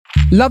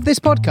Love this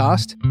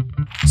podcast?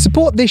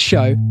 Support this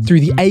show through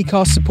the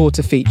Acast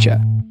supporter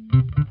feature.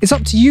 It's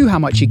up to you how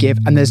much you give,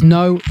 and there's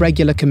no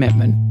regular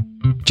commitment.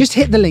 Just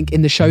hit the link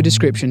in the show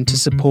description to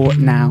support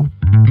now.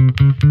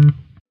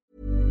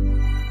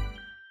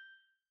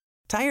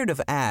 Tired of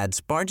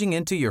ads barging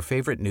into your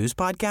favorite news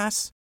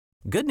podcasts?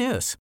 Good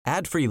news.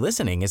 Ad-free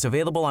listening is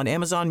available on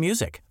Amazon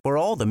Music for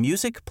all the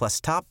music plus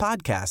top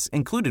podcasts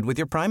included with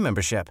your Prime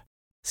membership.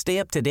 Stay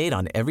up to date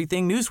on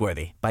everything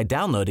newsworthy by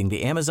downloading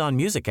the Amazon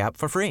Music app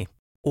for free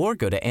or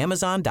go to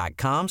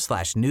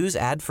amazon.com/news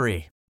ad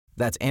free.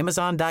 That's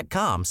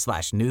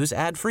amazon.com/news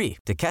ad free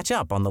to catch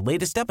up on the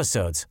latest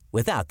episodes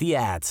without the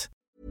ads.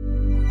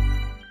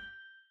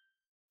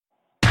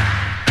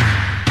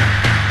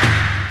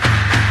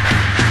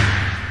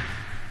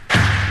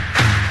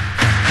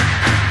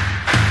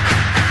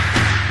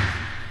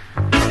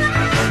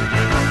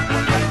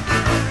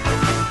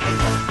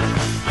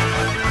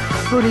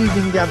 Good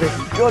evening, Gabby.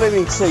 Good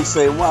evening,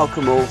 TC, and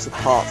welcome all to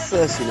part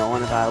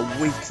 39 of our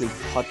weekly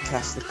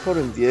podcast, The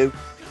Curran View,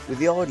 with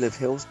the Idol of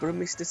Hillsborough,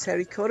 Mr.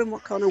 Terry Curran.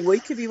 What kind of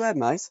week have you had,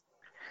 mate?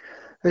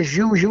 As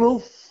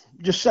usual,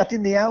 just sat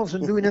in the house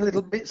and doing a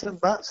little bits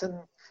and bats and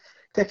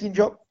taking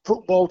job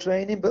football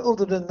training. But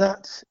other than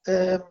that,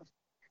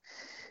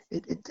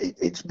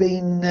 it's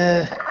been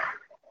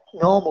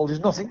normal. There's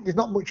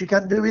not much you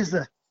can do, is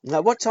there? Now,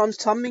 what time's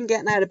Tom been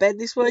getting out of bed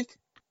this week?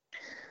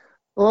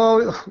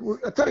 Oh,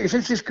 I tell you,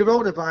 since this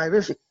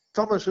coronavirus,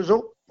 Thomas was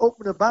up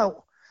and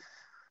about.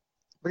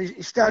 But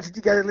he started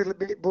to get a little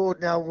bit bored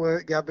now,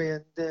 Gabby,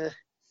 and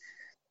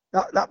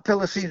that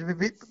pillow seems to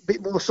be a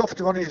bit more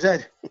softer on his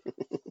head.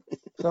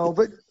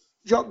 But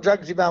Jock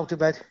drags him out of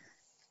bed.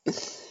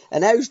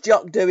 And how's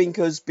Jock doing?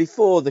 Because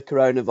before the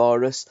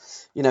coronavirus,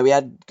 he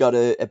had got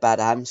a bad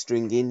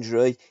hamstring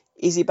injury.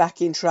 Is he back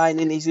in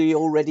training? Is he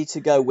all ready to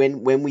go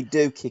when we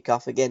do kick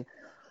off again?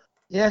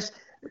 Yes.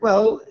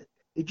 Well,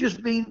 he'd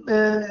just been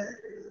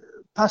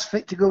past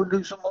fit to go and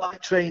do some light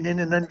training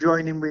and then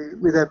join in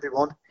with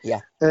everyone.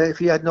 Yeah. If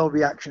he had no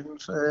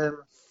reactions,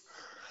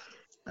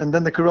 and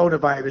then the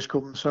coronavirus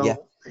comes, so yeah.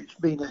 it's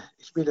been a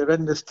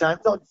horrendous time,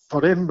 not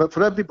for him but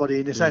for everybody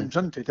in a sense,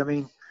 isn't it? I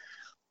mean,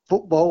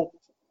 football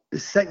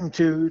is second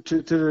to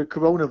the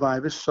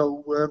coronavirus,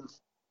 so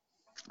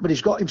but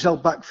he's got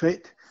himself back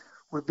fit.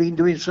 We've been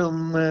doing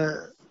some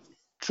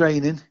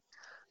training.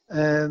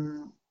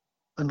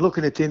 And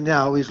looking at him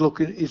now, he's not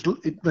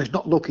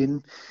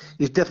looking,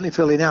 he's definitely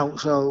filling out.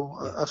 So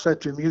I said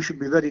to him, you should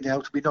be ready now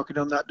to be knocking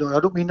on that door. I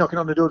don't mean knocking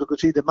on the door to go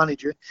see the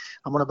manager.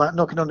 I'm on about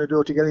knocking on the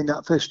door to get in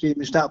that first team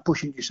and start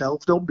pushing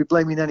yourself. Don't be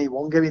blaming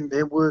anyone. Get in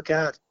there, work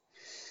hard.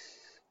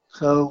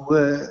 So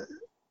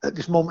at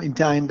this moment in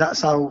time,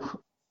 that's how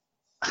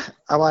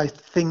I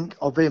think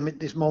of him at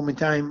this moment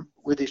in time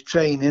with his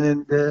training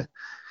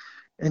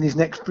and his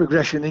next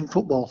progression in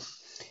football.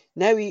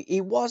 Now,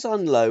 he was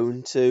on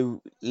loan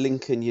to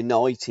Lincoln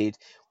United.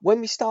 When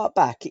we start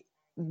back,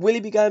 will he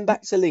be going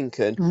back to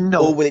Lincoln?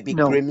 No. Or will it be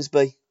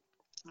Grimsby?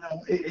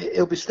 No,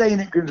 he'll be staying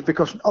at Grimsby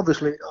because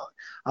obviously,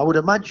 I would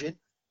imagine,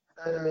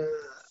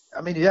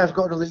 he has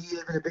got another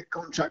year and a bit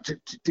contract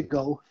to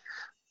go.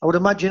 I would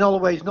imagine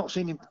Holloway he's not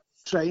seen him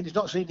train, he's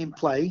not seen him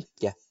play.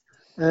 Yeah.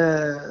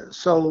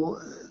 So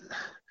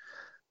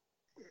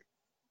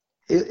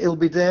he'll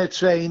be there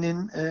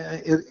training.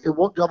 He'll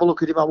want to have a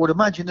look at him. I would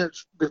imagine that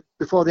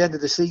before the end of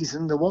the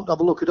season, they want to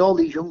have a look at all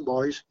these young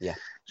boys,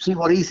 see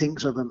what he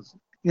thinks of them,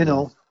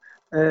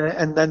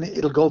 and then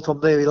it'll go from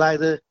there. He'll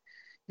either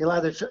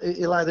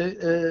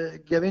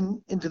get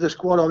into the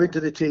squad or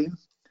into the team,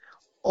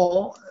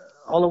 or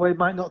Holloway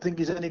might not think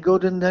he's any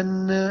good, and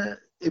then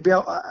he'll be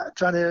out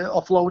trying to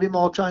offload him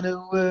or trying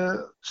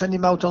to send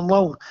him out on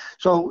loan.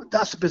 So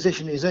that's the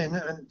position he's in.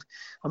 And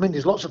I mean,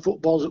 there's lots of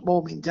footballers at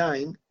moment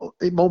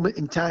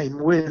in time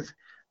with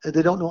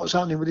they don't know what's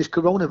happening with this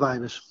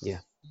coronavirus.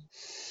 Yeah.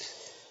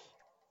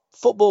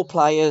 Football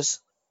players,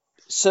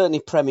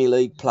 certainly Premier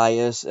League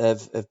players,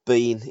 have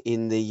been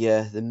in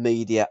the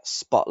media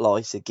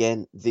spotlight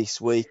again this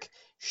week.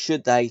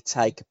 Should they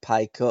take a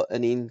pay cut?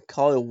 And in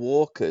Kyle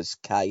Walker's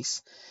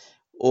case,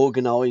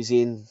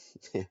 organising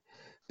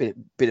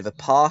bit of a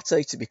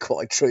party, to be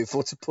quite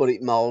truthful, to put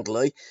it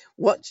mildly.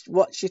 What's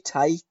your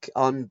take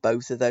on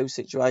both of those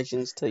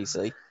situations,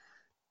 TC?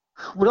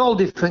 We're all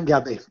different,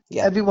 Gabby.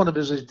 Yeah. Every one of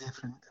us is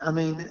different. I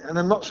mean, and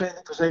I'm not saying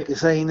it for sake of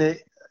saying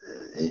it.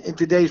 In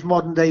today's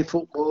modern day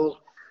football,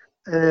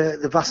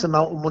 the vast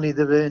amount of money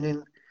they're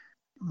earning,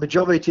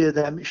 majority of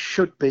them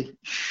should be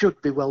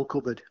well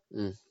covered.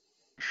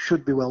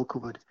 Should be well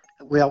covered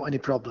without any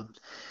problems.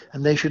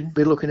 And they shouldn't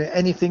be looking at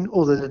anything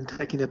other than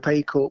taking a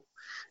pay cut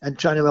and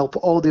trying to help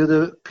all the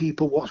other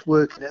people what's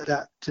working at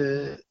that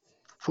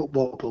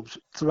football clubs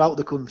throughout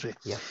the country.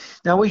 Yeah.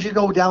 Now, as you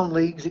go down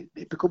leagues,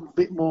 it becomes a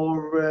bit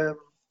more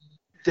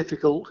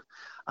difficult.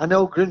 I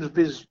know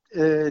Grimsby's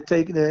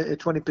taking a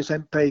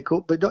 20% pay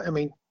cut, but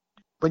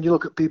when you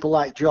look at people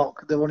like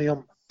Jock, they're only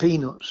on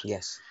peanuts.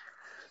 Yes.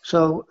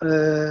 So,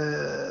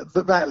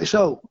 but rightly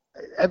so.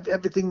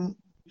 Everything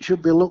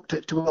should be looked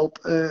at to help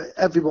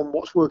everyone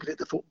what's working at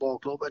the football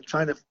club and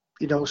trying to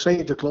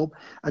save the club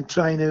and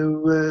trying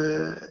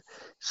to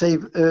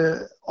save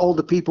all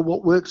the people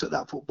what works at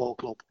that football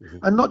club,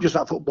 and not just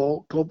that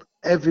football club,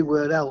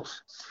 everywhere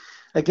else.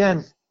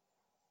 Again,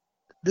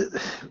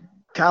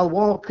 Kyle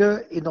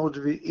Walker, he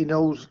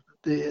knows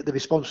the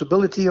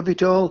responsibility of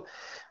it all.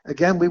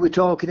 Again, we were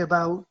talking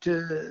about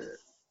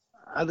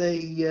are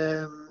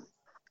they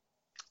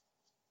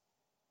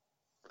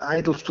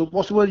idols?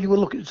 What's the word you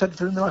were said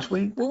for them last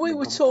week? Well, we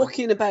were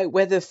talking about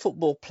whether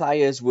football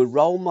players were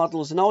role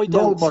models, and I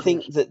don't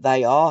think that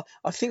they are.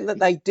 I think that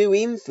they do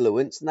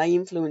influence, and they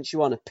influence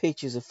you on a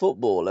pitch as a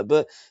footballer,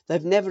 but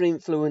they've never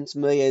influenced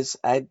me as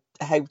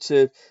how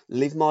to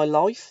live my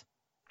life.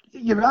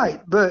 You're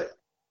right, but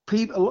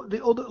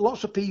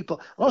lots of people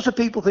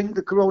think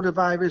the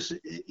coronavirus,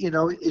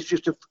 is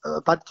just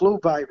a bad flu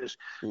virus.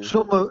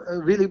 Some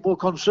are really more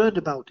concerned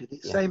about it.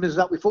 It's the same as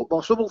that with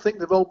football. Some will think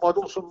they're role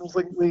models. Some will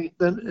think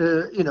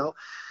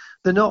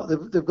they're not.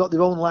 They've got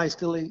their own lives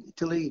to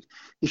lead.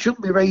 It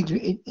shouldn't be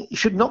arranging. It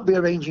should not be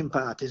arranging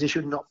parties. It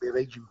should not be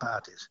arranging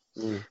parties.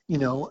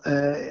 Not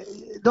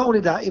only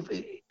that,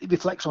 it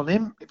reflects on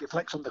him. It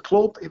reflects on the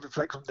club. It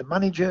reflects on the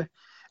manager.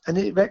 And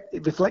it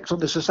reflects on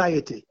the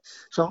society.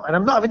 So, and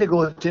I'm not having to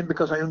go at him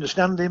because I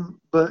understand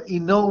him, but he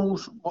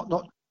knows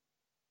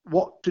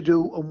what to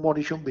do and what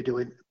he shouldn't be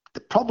doing. The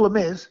problem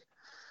is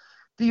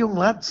the young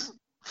lads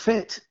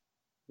fit,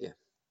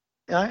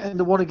 and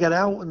they want to get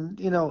out, and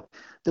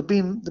they've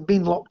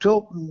been locked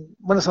up. And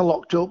when I say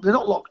locked up, they're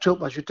not locked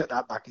up. I should take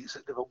that back. It's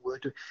the wrong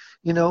word.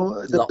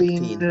 They've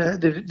been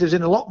there's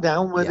in a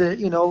lockdown where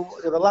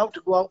they're allowed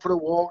to go out for a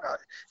walk.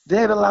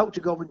 They're allowed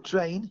to go and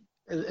train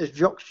as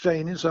jocks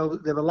training, so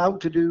they're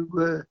allowed to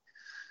do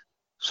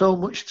so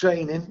much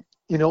training,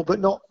 but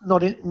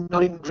not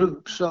in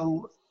groups.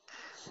 So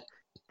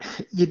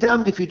you're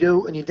damned if you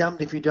do, and you're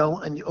damned if you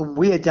don't, and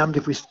we're damned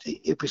if we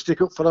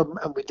stick up for them,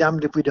 and we're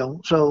damned if we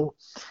don't. So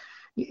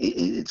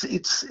it's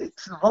the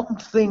wrong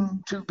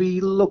thing to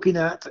be looking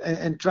at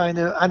and trying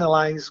to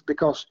analyse,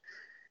 because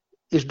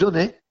he's done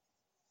it,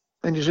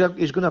 and he's going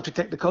to have to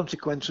take the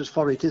consequences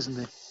for it, isn't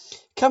he?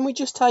 Can we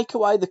just take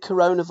away the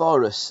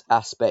coronavirus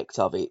aspect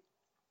of it?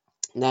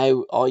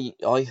 Now,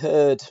 I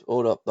heard,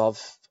 or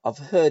I've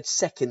heard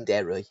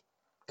secondary,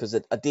 because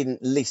I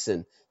didn't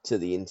listen to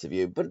the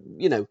interview, but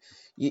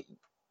you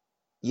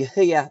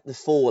hear the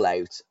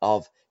fallout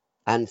of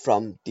and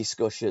from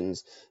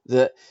discussions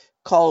that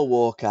Kyle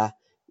Walker,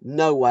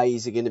 no way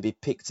is he going to be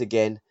picked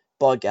again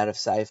by Gareth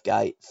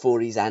Southgate for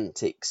his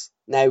antics.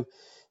 Now,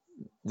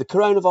 the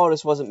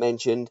coronavirus wasn't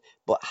mentioned,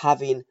 but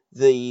having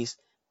these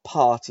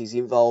parties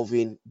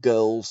involving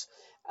girls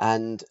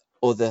and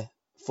other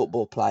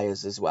football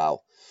players as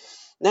well.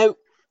 Now,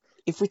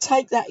 if we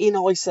take that in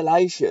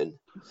isolation,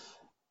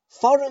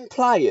 foreign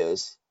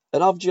players,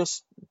 and I've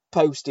just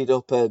posted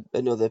up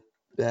another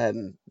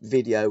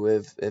video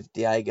of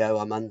Diego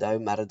Armando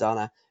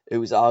Maradona,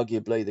 who is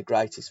arguably the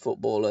greatest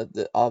footballer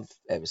that I've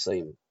ever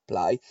seen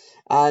play,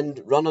 and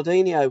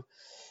Ronaldinho.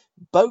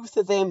 Both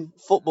of them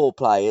football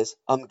players,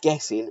 I'm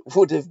guessing,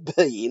 would have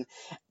been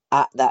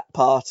at that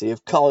party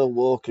of Kyle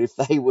Walker if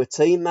they were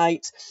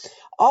teammates.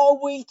 Are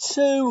we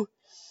too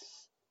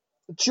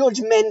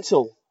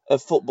judgmental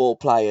of football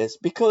players?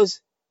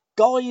 Because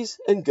guys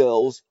and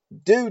girls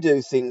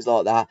do things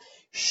like that.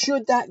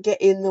 Should that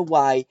get in the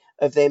way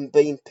of them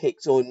being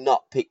picked or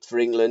not picked for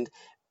England?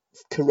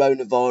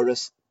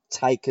 Coronavirus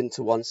taken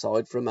to one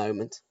side for a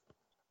moment.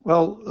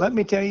 Well, let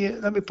me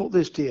put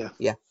this to you.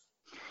 Yeah.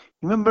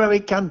 Remember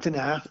Eric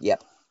Cantona?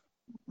 Yep.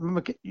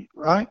 Remember,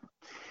 right?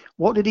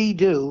 What did he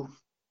do,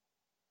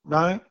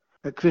 right,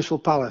 at Crystal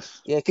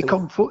Palace? Yeah, he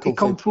come full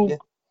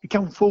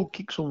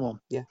kick someone.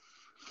 Yeah.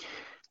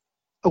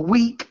 A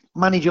weak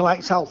manager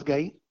like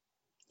Southgate.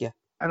 Yeah.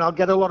 And I'll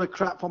get a lot of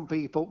crap from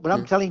people, but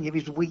I'm telling you,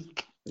 he's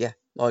weak. Yeah,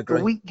 I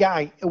agree. A weak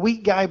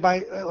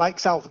guy like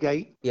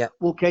Southgate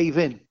will cave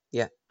in.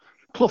 Yeah.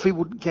 Cloughie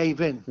wouldn't cave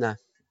in. No.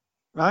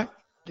 Right?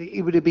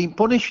 He would have been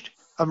punished,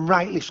 and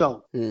rightly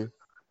so.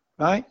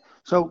 Right?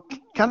 So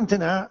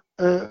Cantona,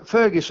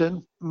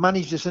 Ferguson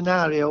managed the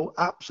scenario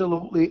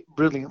absolutely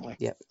brilliantly.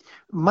 Yep.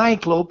 My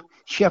club,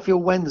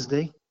 Sheffield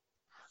Wednesday,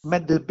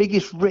 made the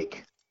biggest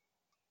rick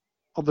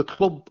of the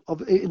club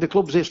in the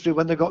club's history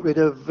when they got rid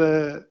of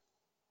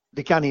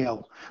Di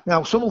Canio.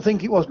 Now, some will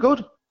think it was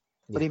good,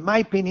 but in my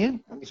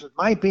opinion, and this is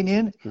my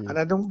opinion, and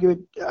I don't give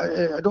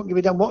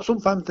a damn what some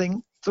fan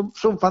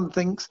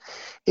thinks,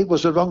 it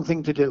was the wrong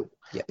thing to do.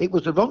 Yep. It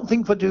was the wrong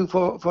thing for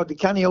Di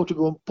Canio to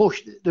go and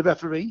push the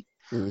referee.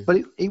 But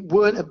it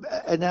weren't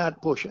an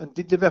hard push. And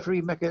did the referee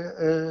make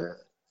a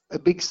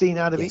big scene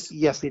out of it?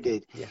 Yes, he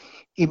did. Yeah.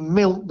 He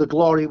milked the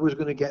glory he was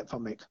going to get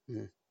from it.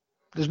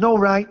 There's no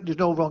right, there's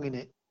no wrong in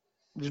it.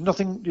 There's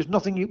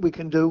nothing we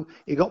can do.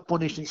 He got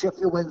punished, and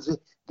Sheffield Wednesday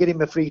get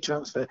him a free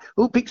transfer.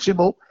 Who picks him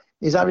up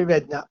is Harry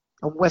Redknapp,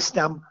 and West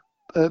Ham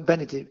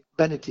benefited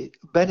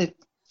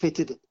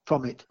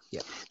from it.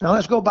 Yeah. Now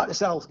let's go back to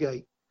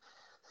Southgate.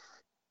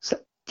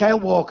 Kyle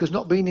Walker's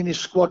not been in his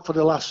squad for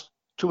the last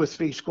 2 or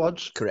 3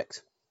 squads.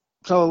 Correct.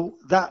 So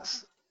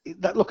that's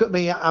that look at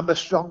me, I'm a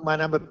strong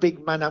man, I'm a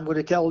big man, I'm going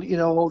to tell,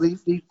 all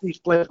these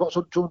players got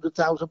some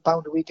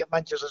 £200,000 a week at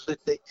Manchester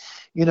City.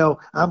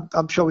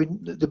 I'm showing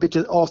the bit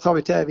of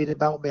authoritarian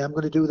about me. I'm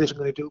going to do this, I'm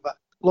going to do that.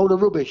 Load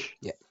of rubbish.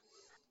 Yeah.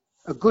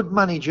 A good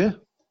manager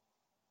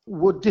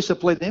would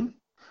discipline him.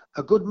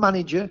 A good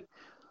manager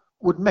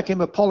would make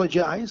him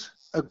apologise.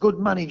 A good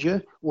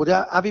manager would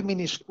have him in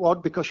his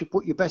squad because you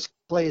put your best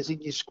players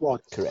in your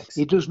squad. Correct.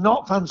 He does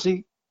not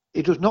fancy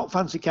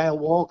Kyle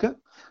Walker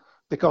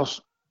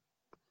because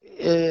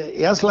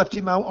he has left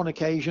him out on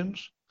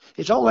occasions.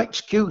 It's all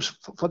excuse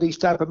for these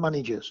type of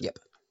managers. Yep.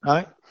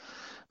 Right?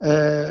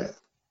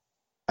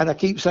 And I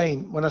keep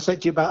saying, when I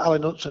said to you about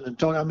Alan Hudson and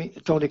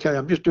Tony Curran,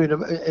 I'm just doing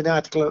an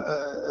article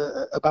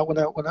about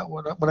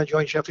when I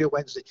joined Sheffield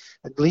Wednesday,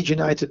 and Leeds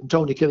United and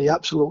Tony Curran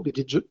absolutely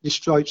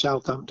destroyed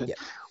Southampton. Yep.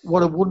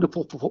 What a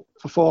wonderful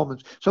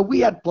performance. So we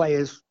had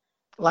players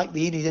like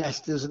the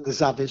Iniestas and the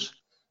Xavis.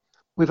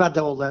 We've had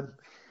all them.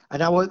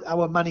 And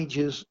our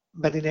managers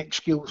made an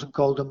excuse and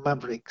called them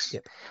Mavericks.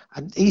 Yep.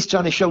 And he's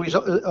trying to show his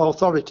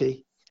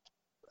authority,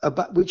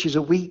 which is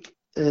a weak...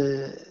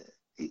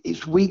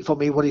 it's weak for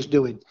me what he's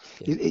doing.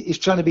 Yeah. He's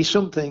trying to be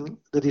something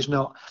that he's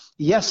not.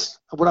 Yes,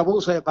 what I will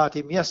say about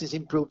him, yes, he's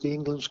improved the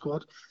England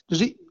squad.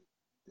 Does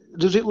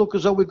it look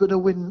as though we're going to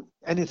win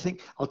anything?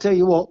 I'll tell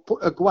you what,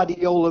 put a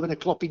Guardiola and a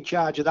Klopp in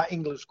charge of that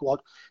England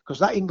squad, because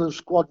that England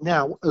squad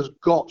now has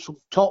got some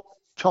top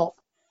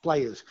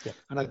players. Yeah.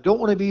 And I don't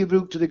want to be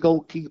rude to the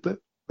goalkeeper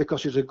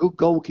because he's a good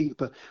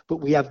goalkeeper, but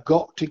we have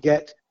got to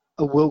get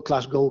a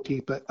world-class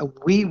goalkeeper, and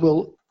we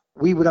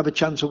would have a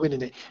chance of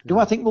winning it. Do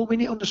I think we'll win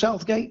it under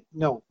Southgate?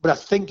 No, but I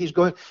think he's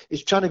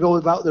trying to go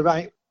about the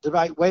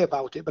right way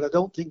about it. But I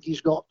don't think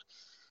he's got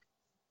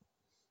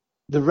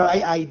the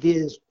right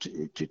ideas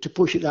to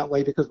push it that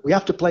way, because we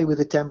have to play with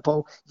the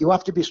tempo. You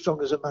have to be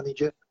strong as a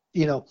manager.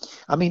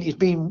 I mean, he's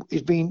been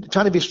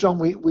trying to be strong.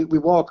 We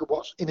Walker,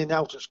 what's in and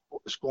out of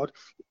the squad.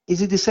 Is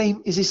he the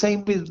same? Is he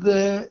same with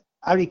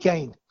Harry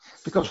Kane?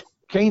 Because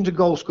Kane's a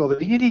goal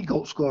scorer. You need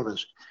goal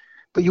scorers,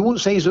 but you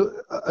wouldn't say he's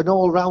an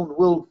all-round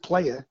world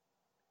player.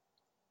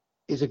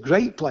 He's a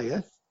great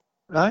player,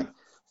 right?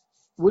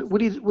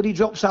 Would he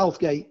drop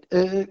Southgate,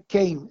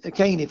 Kane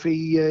if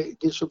he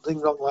did something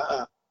wrong like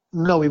that?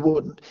 No, he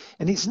wouldn't.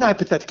 And it's an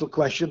hypothetical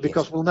question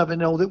because we'll never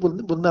know that.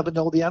 We'll never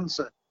know the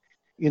answer,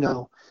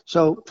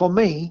 So for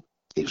me,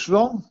 it's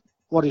wrong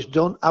what he's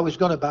done, how he's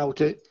gone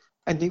about it,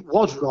 and it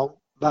was wrong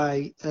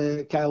by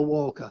Kyle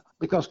Walker,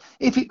 because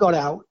if it got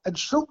out, and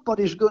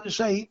somebody's going to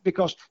say,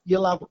 because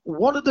you'll have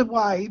one of the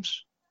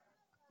wives,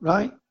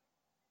 right,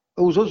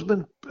 whose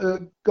husband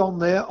gone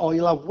there, or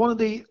you'll have one of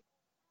the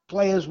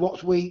players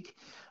what's weak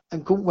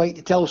and couldn't wait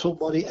to tell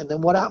somebody, and then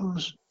what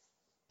happens?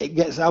 It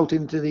gets out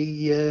into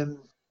the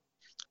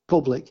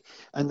public,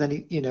 and then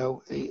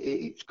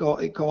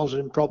it causes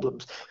him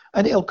problems,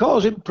 and it'll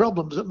cause him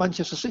problems at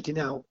Manchester City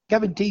now.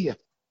 Guarantee you.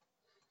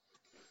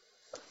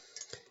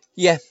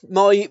 Yeah,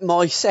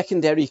 my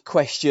secondary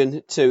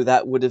question to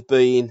that would have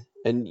been,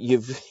 and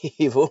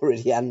you've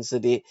already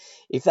answered it,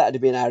 if that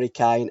had been Harry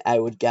Kane,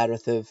 how would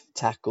Gareth have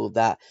tackled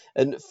that?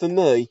 And for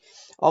me,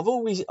 I've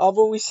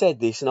always said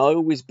this, and I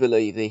always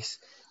believe this.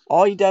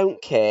 I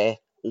don't care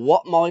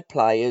what my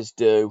players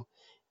do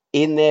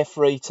in their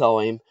free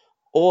time.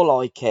 All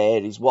I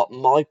care is what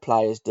my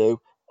players do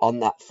on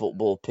that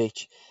football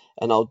pitch.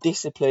 And I'll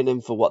discipline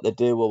them for what they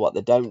do or what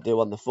they don't do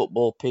on the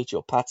football pitch,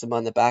 or pat them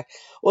on the back.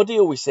 Audie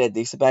always said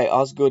this about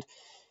Osgood.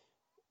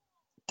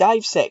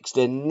 Dave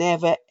Sexton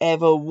never,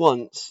 ever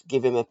once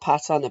give him a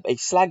pat on the back. He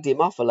slagged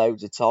him off a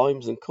loads of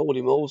times and called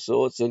him all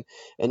sorts. And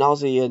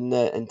Ozzy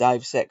and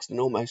Dave Sexton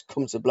almost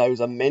come to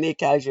blows on many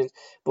occasions.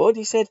 But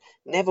Audie said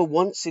never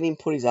once seen him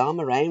put his arm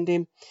around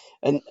him.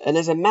 And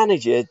as a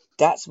manager,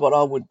 that's what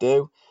I would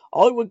do.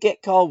 I would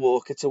get Kyle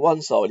Walker to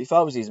one side if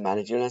I was his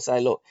manager, and I'd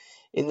say, look,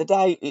 in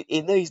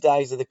these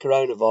days of the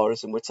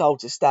coronavirus, and we're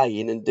told to stay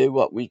in and do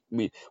what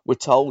we're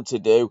told to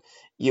do,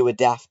 you were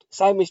daft.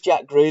 Same as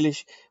Jack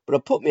Grealish, but I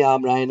put my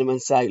arm around him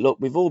and say, look,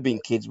 we've all been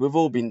kids, we've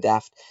all been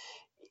daft.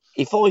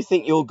 If I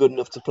think you're good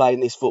enough to play in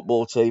this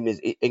football team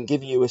and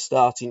give you a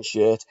starting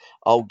shirt,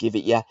 I'll give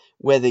it you,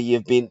 whether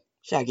you've been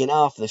shagging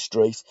half the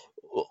street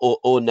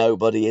or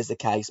nobody, as the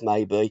case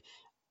may be.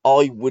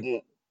 I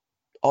wouldn't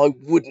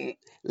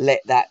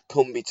let that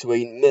come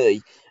between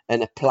me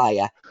and a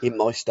player in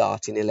my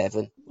starting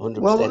 11. 100%.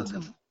 Well,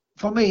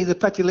 for me, the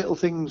petty little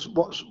things.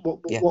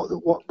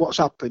 What's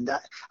happened?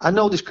 I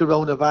know this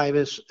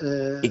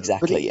coronavirus.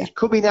 Exactly. But it's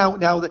coming out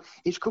now that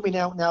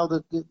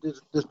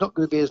there's not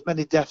going to be as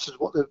many deaths as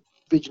what they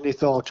originally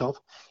thought of.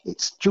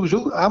 It's choose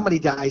how many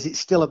dies. It's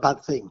still a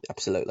bad thing.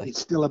 Absolutely.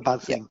 It's still a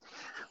bad thing.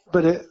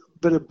 But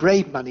a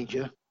brave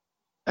manager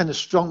and a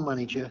strong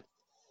manager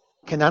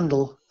can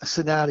handle a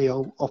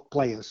scenario of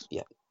players.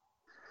 Yeah.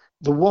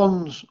 The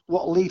ones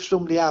what leave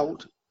somebody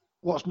out,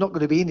 what's not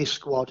going to be in his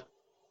squad,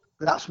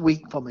 that's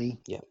weak for me.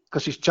 Yeah.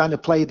 Because he's trying to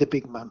play the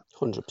big man.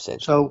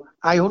 100%. So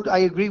I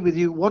agree with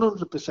you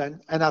 100%,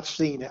 and I've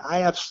seen it. I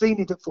have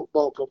seen it at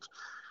football clubs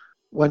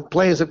when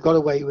players have got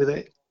away with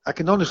it, I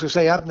can honestly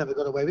say I've never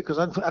got away with it because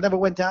I never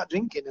went out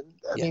drinking. And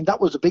I Yeah. mean, that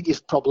was the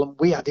biggest problem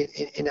we had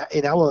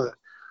in our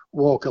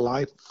walk of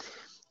life,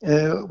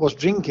 was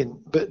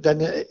drinking. But then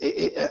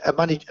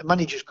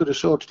managers could have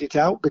sorted it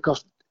out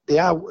because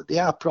there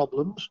are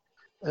problems,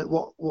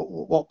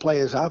 what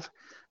players have.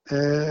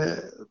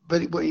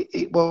 But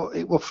it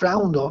was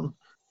frowned on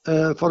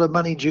for a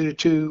manager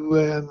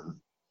to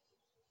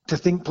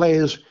think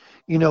players,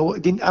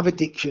 didn't have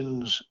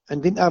addictions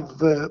and didn't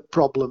have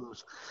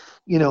problems.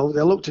 They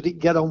looked at it,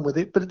 get on with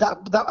it. But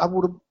that I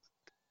would have,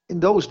 in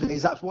those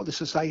days, that's what the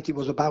society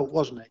was about,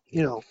 wasn't it?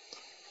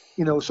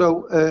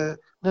 So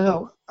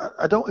no,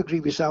 I don't agree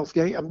with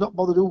Southgate. I'm not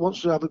bothered who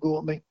wants to have a go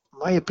at me.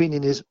 My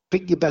opinion is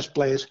pick your best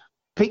players,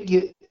 pick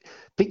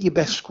your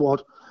best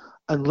squad,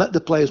 and let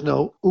the players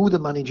know who the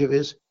manager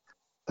is,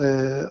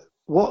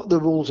 what the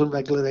rules and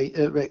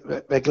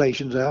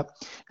regulations are.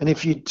 And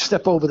if you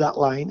step over that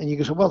line, and you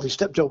go, say, well, they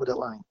stepped over that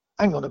line.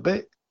 Hang on a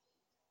bit.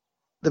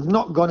 They've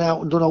not gone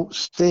out and done out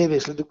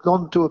seriously. They've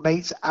gone to a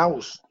mate's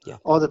house,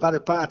 or they've had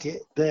a party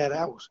at their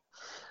house.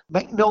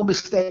 Make no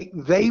mistake,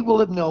 they will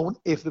have known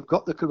if they've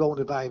got the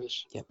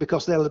coronavirus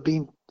because they'll have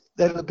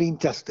been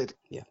tested.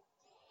 Yeah.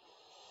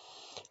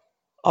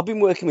 I've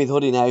been working with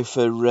Huddy now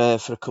for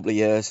a couple of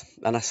years,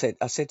 and I said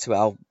to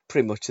Al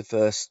pretty much the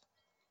first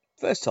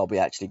time we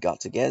actually got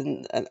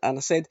together, and I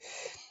said,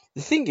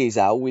 the thing is,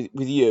 Al, with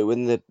you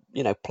and the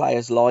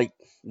players like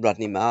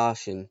Rodney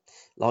Marsh and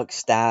like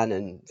Stan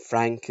and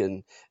Frank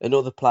and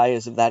other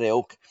players of that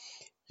ilk,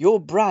 your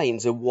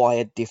brains are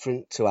wired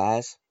different to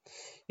ours.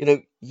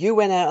 You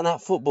went out on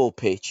that football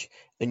pitch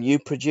and you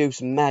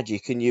produced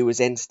magic and you was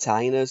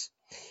entertainers.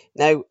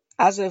 Now,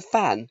 as a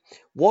fan,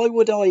 why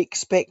would I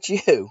expect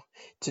you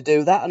to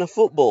do that on a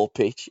football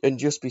pitch and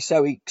just be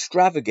so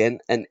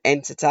extravagant and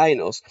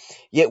entertain us,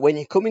 yet when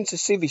you come into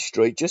Civvy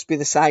Street, just be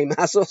the same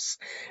as us?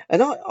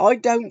 And I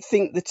don't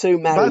think the two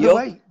marry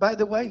up. By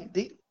the way,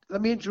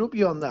 let me interrupt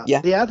you on that.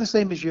 Yeah. They are the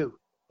same as you.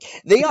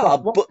 They are,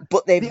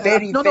 but they're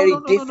very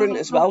different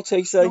as well,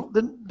 TC.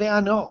 No, they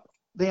are not.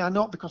 They are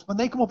not, because when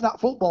they come off that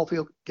football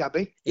field,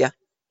 Gabby. Yeah.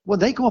 When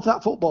they come off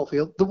that football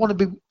field, they want to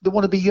be They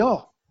want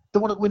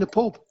to go in a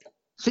pub,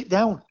 sit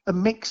down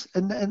and mix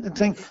and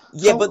think.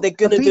 Yeah, so, but they're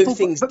going to do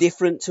things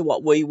different to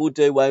what we will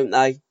do, won't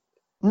they?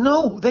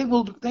 No, they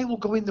will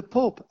go in the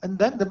pub and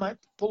then they might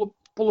pull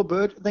a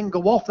bird and then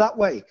go off that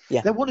way.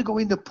 Yeah. They want to go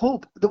in the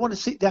pub. They want to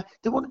sit there.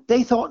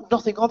 They thought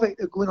nothing of it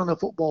going on a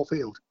football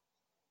field.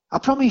 I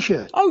promise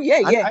you. Oh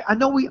yeah. I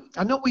know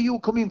where you're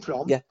coming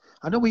from. Yeah.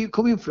 I know where you're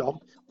coming from.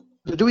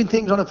 They're doing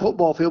things on a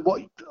football field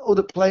what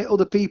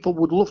other people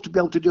would love to be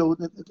able to do,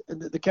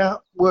 and they can't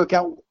work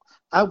out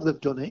how they've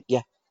done it.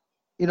 Yeah.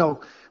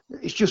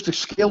 It's just a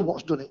skill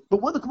what's done it.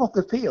 But when they come off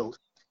the field,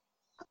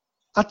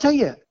 I tell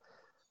you,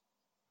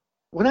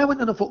 when I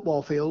went on a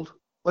football field,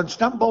 when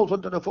Stan Bowles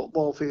went on a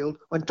football field,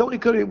 when Tony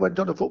Curran went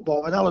on a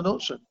football, and Alan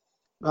Hudson,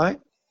 right?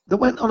 They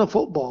went on a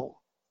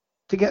football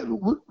to get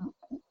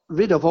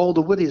rid of all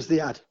the worries they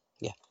had.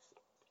 Yeah.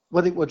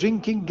 Whether it were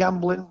drinking,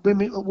 gambling,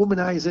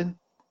 womanizing,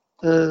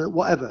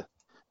 whatever.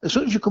 As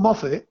soon as you come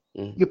off it,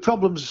 your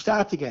problems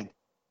start again.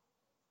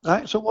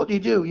 Right? So what do?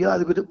 You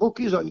either go to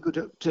bookies or you go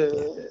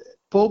to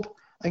pub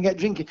and get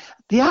drinking.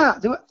 They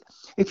were,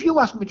 if you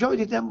ask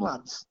majority of them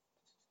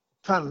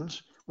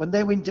fans, when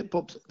they went to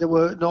pubs, they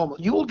were normal.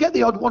 You will get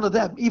the odd one of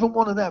them. Even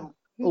one of them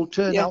will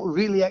turn out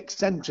really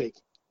eccentric.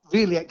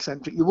 Really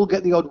eccentric. You will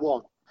get the odd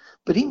one.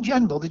 But in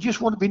general, they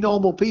just want to be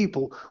normal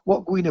people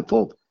what go in a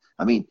pub.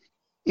 I mean,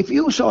 if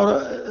you saw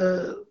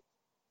a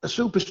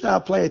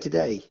superstar player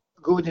today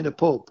going in a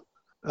pub,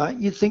 right,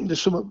 you'd think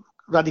there's something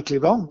radically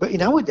wrong. But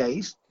in our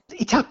days,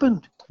 it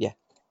happened. Yeah.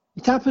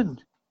 It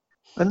happened.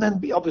 And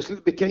then obviously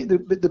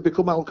they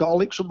become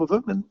alcoholics, some of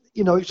them, and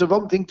it's the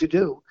wrong thing to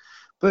do.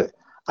 But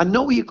I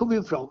know where you're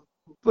coming from,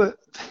 but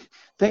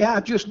they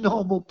are just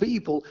normal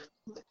people.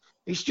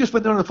 It's just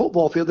when they're on a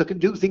football field, they can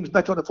do things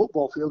better on a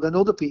football field than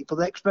other people.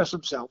 They express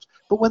themselves.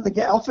 But when they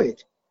get off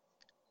it,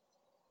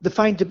 they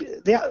find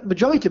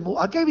majority of them,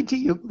 I guarantee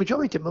you,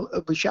 majority of them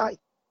will be shy.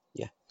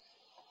 Yeah.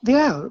 They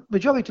are.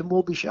 Majority of them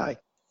will be shy.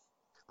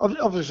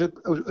 Obviously,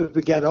 as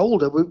we get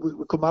older,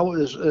 we come out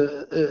as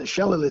a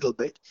shell a little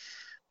bit.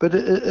 But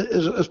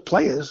as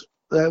players,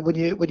 when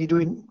you're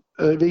doing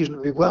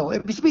reasonably well,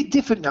 it's a bit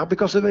different now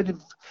because they're getting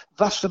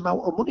vast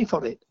amount of money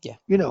for it. Yeah.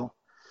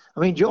 I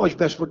mean, George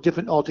Best was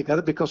different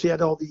altogether because he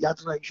had all the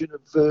adoration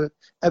of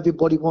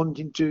everybody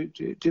wanting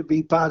to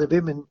be part of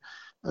him, and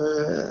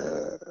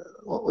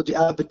what was the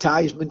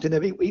advertisement and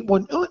everything. It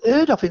wasn't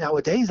heard of in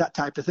our days, that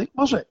type of thing,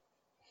 was it?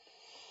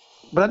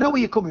 But I know where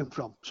you're coming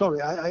from.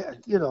 Sorry, I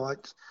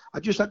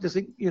just had to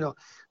think.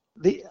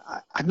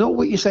 I know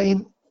what you're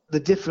saying. The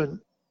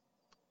different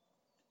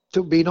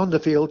to being on the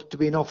field to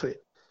being off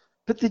it,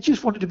 but they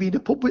just wanted to be in a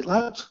pub with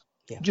lads.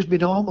 Yeah. Just be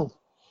normal.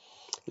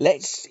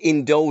 Let's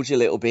indulge a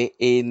little bit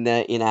in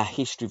our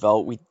history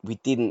vault. We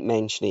didn't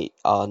mention it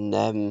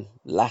on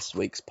last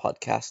week's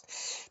podcast,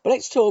 but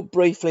let's talk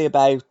briefly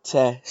about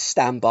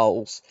Stan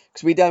Bowles,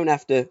 because we don't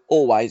have to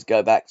always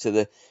go back to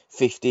the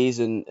 50s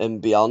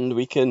and beyond.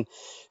 We can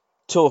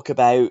talk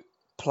about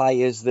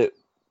players that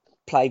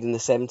played in the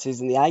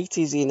 70s and the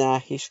 80s in our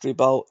history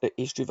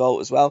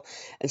vault as well.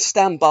 And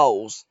Stan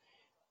Bowles,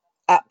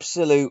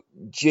 absolute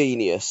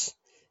genius.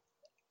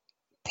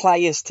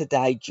 Players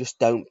today just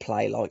don't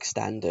play like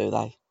Stan, do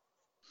they?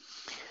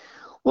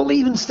 Well,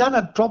 even Stan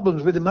had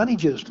problems with the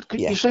managers.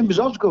 Yeah. The same as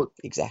Osgood.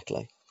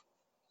 Exactly.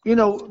 You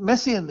know,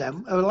 Messi and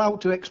them are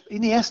allowed to,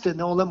 Iniesta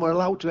and all them were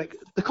allowed to,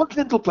 the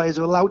continental players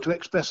are allowed to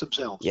express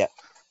themselves. Yeah.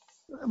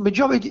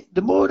 Majority,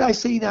 the more I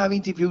see now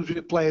interviews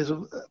with players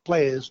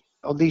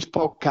on these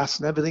podcasts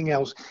and everything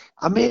else,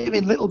 I'm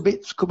hearing little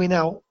bits coming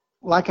out,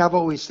 like I've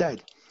always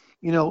said,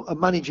 you know, a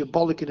manager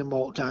bollocking them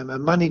all the time, a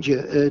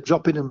manager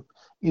dropping them,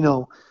 you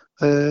know,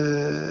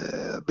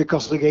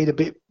 because they get a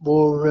bit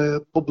more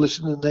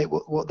publicity than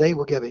what they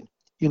were getting,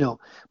 you know.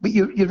 But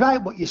you're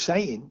right what you're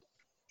saying,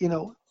 you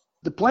know.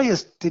 The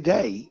players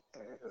today,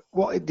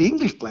 the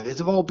English players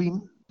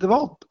they're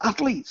all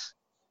athletes.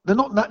 They're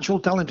not natural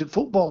talented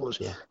footballers.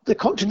 Yeah. They're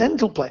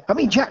continental players. I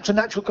mean, Jack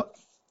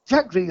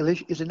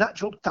Grealish is a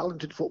natural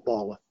talented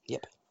footballer.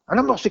 Yep. And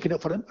I'm not sticking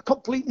up for him. A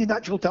completely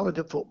natural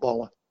talented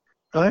footballer,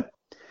 right?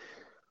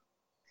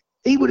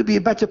 He would be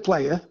a better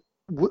player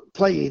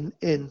playing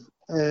in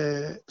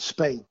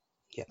Spain,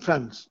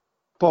 France,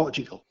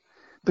 Portugal,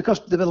 because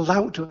they're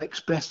allowed to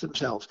express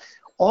themselves.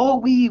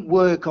 All we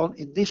work on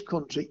in this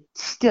country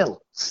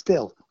still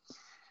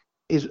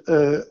is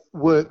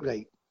work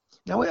rate.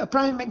 Now, a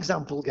prime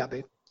example,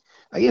 Gabby,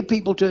 I hear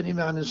people turning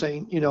around and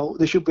saying, you know,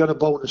 they should be on a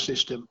bonus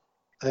system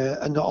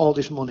and not all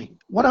this money.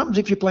 What happens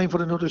if you're playing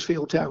for an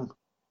Huddersfield Town?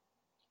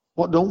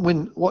 What don't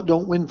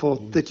win for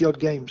 30 odd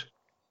games?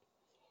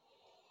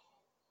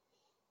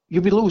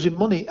 You'll be losing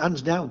money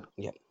hands down.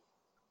 Yep.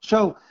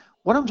 So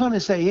what I'm trying to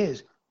say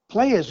is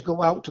players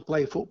go out to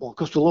play football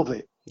because they love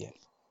it. Yeah.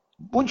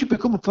 Once you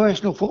become a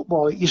professional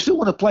footballer, you still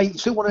want to play, you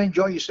still want to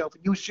enjoy yourself,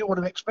 and you still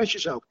want to express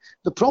yourself.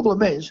 The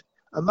problem is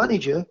a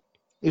manager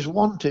is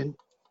wanting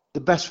the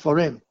best for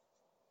him.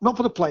 Not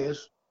for the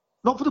players,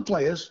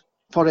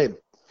 for him.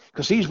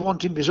 Because he's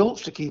wanting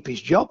results to keep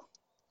his job.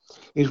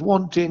 He's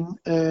wanting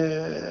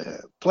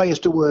players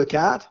to work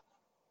hard.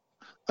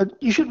 And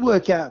you should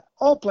work hard.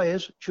 All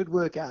players should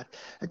work hard.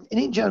 And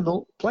in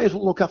general, players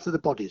will look after the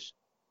bodies.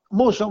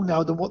 More so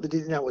now than what they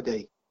did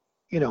nowadays.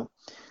 You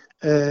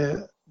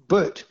know.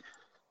 But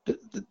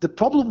the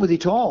problem with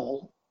it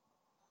all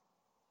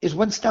is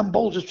when Stan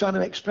Bowles is trying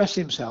to express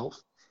himself,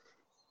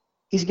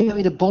 he's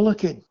getting a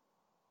bollocking.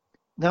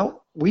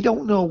 Now, we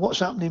don't know what's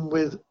happening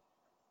with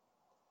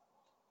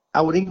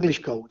our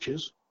English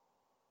coaches,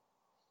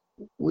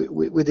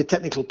 with the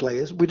technical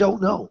players. We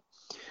don't know.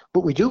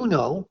 But we do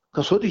know,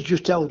 because Huddy's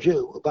just told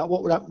you about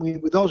what would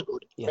happen with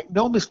Osgood. Yeah. Make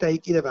no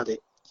mistake, he'd have had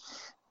it.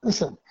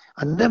 Listen,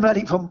 I never had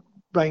it from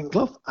Brian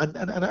Clough, and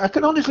I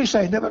can honestly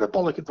say I never had a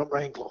bollocking from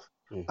Brian Clough.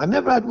 I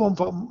never had one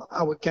from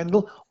Howard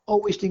Kendall,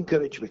 always to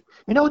encourage me.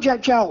 You know,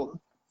 Jack Charlton,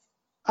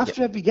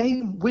 after every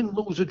game, win,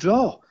 lose, or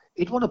draw,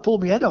 he'd want to pull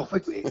my head off,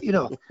 you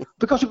know,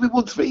 because if we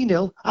won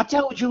 3-0, I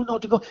told you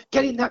not to go,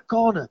 get in that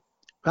corner,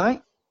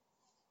 right?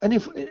 And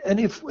if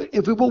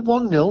we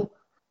won 1-0,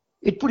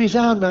 he'd put his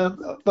arm down,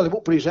 well, he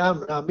won't put his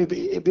arm down,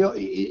 maybe he'd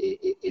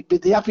be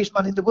the happiest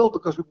man in the world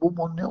because we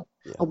won 1-0.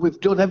 Yeah. And we've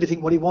done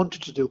everything what he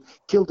wanted to do,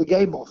 killed the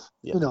game off,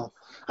 you know.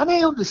 And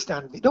I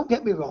understand it, don't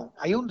get me wrong,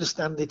 I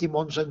understand it in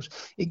one sense,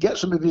 it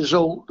gets some of the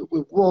result that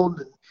we've won,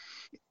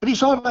 but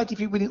it's all right if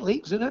you win in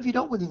leagues, and if you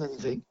don't win in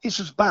anything, it's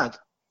as bad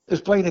as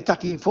playing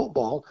attacking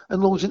football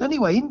and losing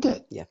anyway, isn't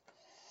it? Yeah.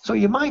 So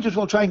you might as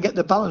well try and get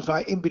the balance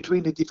right in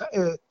between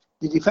the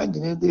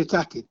defending and the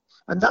attacking.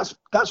 And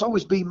that's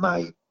always been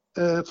my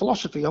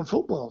philosophy on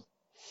football.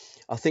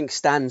 I think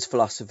Stan's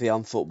philosophy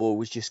on football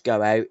was just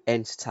go out,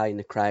 entertain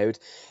the crowd,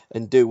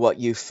 and do what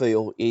you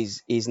feel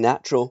is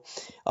natural.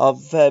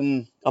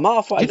 I'm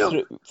halfway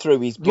through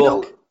his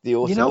book, the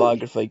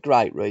autobiography.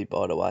 Great read,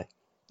 by the way.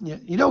 Yeah,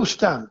 you know,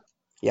 Stan.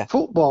 Yeah.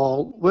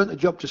 Football weren't a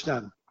job to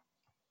Stan.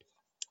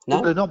 No.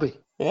 It was an hobby.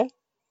 Yeah.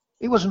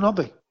 It was an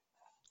hobby.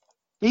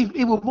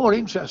 He was more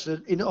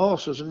interested in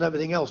horses and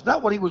everything else.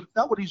 That what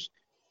he's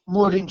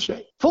more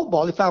interested.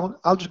 Football, he found,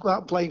 I'll just go out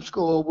and play,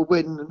 score, we'll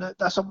win, and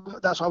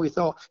that's how he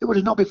thought. It was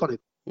a hobby for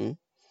him.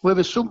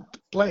 Whereas some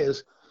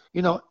players,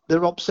 you know,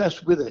 they're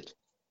obsessed with it.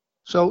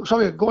 So,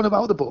 sorry, going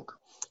about the book.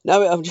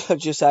 No, I'm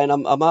just saying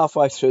I'm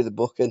halfway through the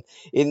book, and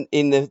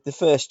in the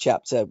first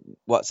chapter,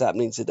 what's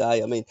happening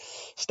today, I mean,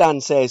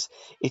 Stan says,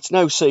 it's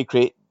no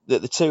secret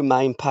that the two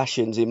main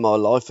passions in my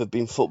life have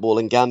been football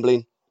and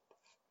gambling.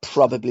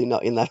 Probably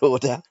not in that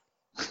order.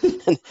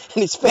 And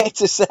it's fair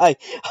to say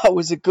I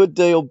was a good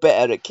deal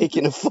better at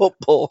kicking a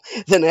football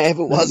than I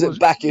ever was at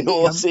backing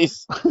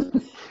horses.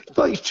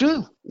 But it's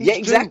true.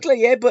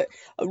 Exactly. Yeah, but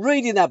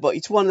reading that book,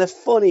 it's one of the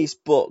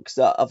funniest books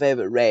that I've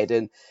ever read.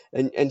 And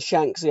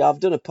Shanksy,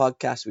 I've done a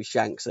podcast with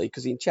Shanksy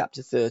because in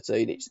chapter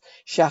 13 it's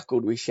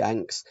shackled with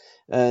Shanks,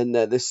 and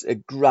there's a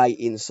great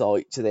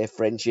insight to their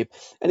friendship.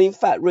 And in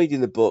fact,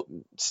 reading the book,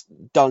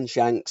 Don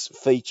Shanks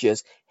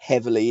features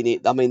heavily in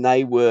it. I mean,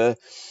 they were,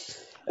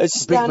 as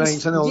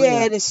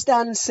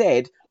Stan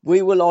said,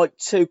 we were like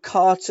two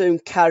cartoon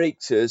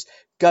characters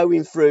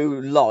going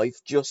through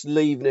life just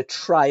leaving a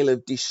trail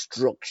of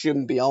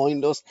destruction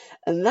behind us.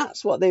 And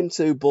that's what them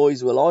two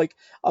boys were like.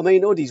 I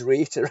mean, Uddy's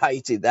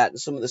reiterated that, and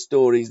some of the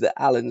stories that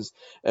Alan's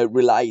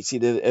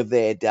related of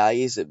their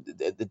days, of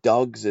the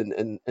dogs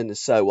and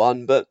so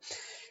on. But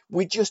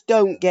we just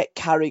don't get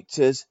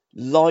characters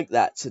like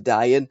that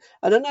today. And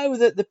I know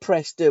that the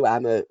press do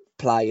hammer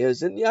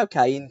players, and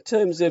okay, in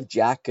terms of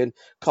Jack and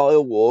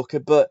Kyle Walker,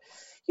 but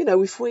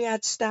if we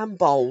had Stan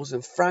Bowles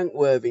and Frank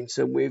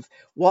Worthington with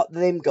what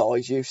them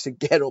guys used to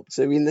get up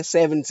to in the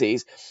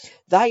 70s,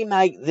 they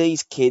make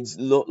these kids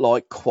look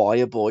like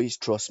choir boys,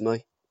 trust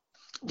me.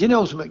 Do you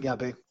know something,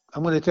 Gabby?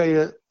 I'm going to tell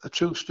you a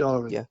true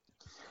story. Yeah.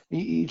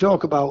 You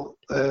talk about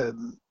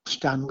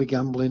Stan with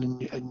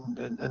gambling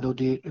and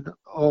Uddy, and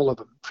all of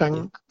them.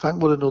 Frank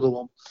was another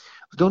one.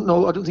 I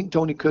don't think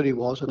Tony Curry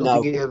was. I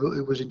don't think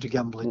he was into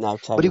gambling. No,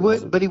 Tony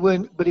wasn't. But he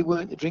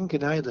weren't a drinker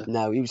either.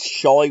 No, he was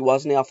shy,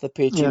 wasn't he, off the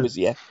pitch? Yeah. He was,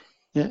 yeah.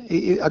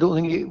 I don't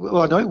think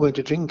I know he weren't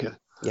a drinker.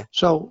 Yeah.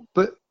 So,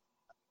 but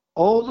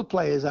all the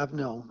players I've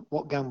known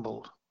what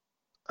gambled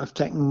have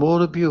taken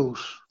more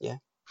abuse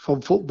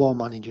from football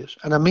managers,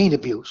 and I mean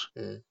abuse,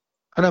 and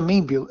I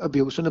mean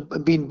abuse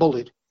and being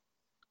bullied,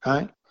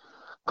 right?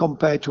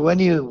 Compared to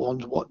any of the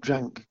ones what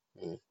drank.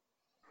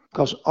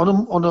 Because on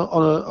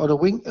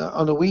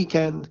a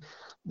weekend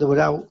they were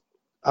out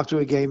after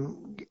a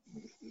game,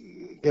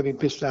 getting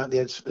pissed out. They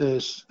had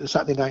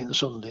Saturday night and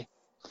Sunday.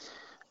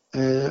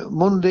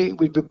 Monday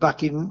we'd be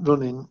back in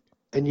running,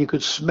 and you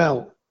could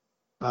smell,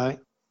 right?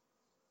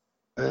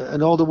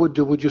 And all they would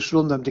do would just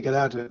run them to get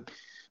out of it.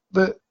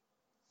 But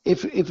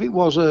if it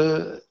was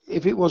a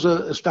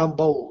Stan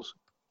Bowles,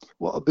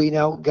 what had been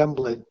out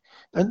gambling,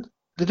 and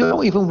they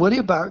don't even worry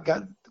about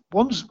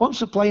once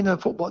they're playing their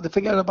football, they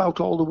forget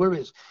about all the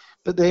worries.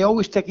 But they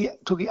always took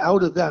it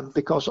out of them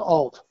because they're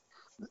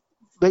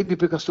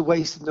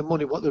wasting the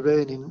money what they're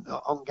earning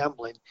on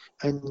gambling,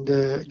 and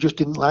just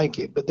didn't like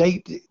it. But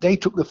they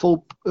took the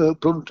full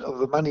brunt of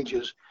the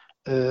managers'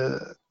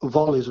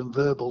 volleys and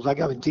verbals. I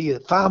guarantee you,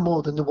 far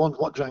more than the ones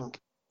what drank.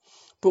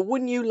 But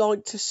wouldn't you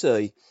like to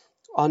see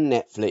on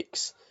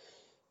Netflix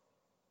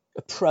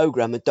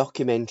a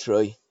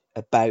documentary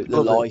about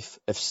the life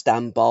of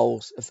Stan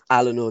Bowles, of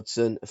Alan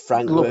Hudson, of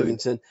Frank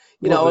Worthington?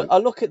 I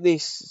look at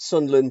this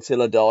Sunderland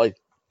Till I Die,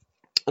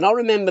 and I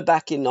remember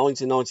back in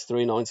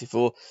 1993,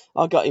 94,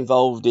 I got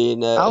involved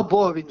in... How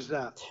boring is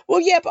that? Well,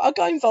 yeah, but I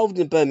got involved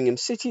in a Birmingham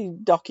City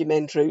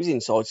documentary. It was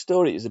Inside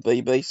Story. It was a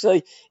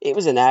BBC. It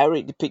was an hour.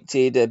 It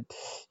depicted,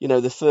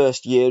 the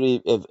first year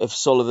of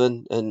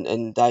Sullivan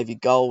and David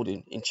Gold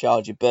in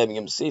charge of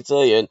Birmingham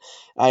City, and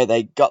how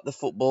they got the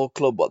football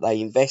club, what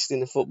they invested in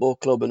the football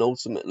club, and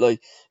ultimately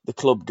the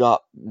club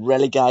got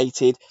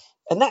relegated.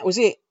 And that was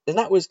it. And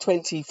that was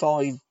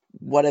 25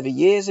 whatever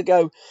years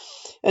ago.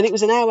 And it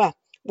was an hour.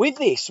 With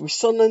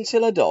Sunderland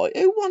Till I Die,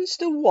 who wants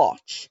to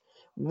watch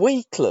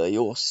weekly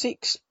or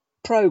 6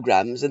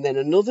 programmes and then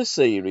another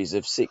series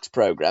of 6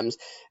 programmes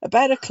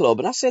about a club?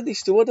 And I said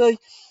this to Woody,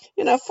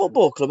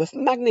 football club, a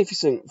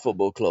magnificent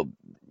football club,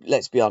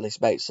 let's be honest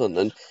about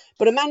Sunderland,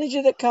 but a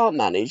manager that can't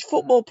manage,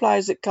 football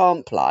players that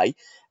can't play,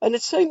 and a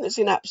team that's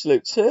in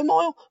absolute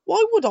turmoil.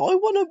 Why would I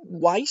want to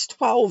waste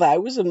 12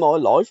 hours of my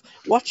life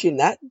watching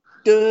that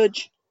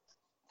dirge?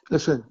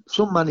 Listen,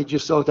 some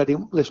managers thought I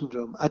didn't listen to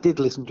them. I did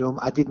listen to them.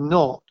 I did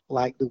not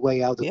like the way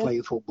how they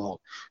play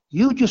football.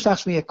 You just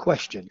asked me a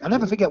question. I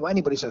never forget what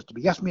anybody says to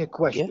me. You asked me a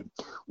question.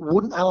 Yeah.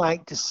 Wouldn't I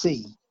like to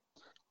see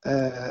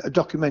a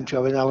documentary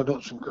of an Alan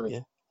Hudson career? Yeah.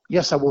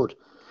 Yes, I would.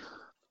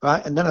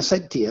 Right, and then I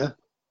said to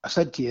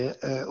you,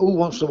 who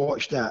wants to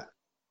watch that?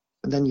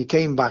 And then you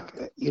came back,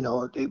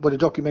 with a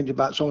documentary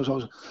about so and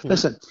so.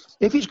 Listen,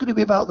 if it's going to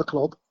be about the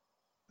club,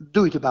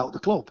 do it about the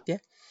club. Yeah.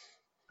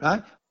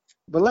 Right.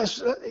 But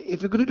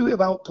if you're going to do it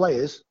about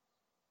players,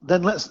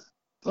 then let's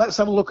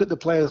have a look at the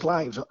players'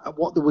 lives,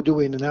 what they were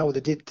doing and how they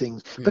did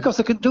things. Mm. Because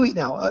they can do it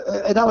now.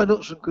 And Alan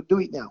Hudson could do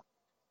it now.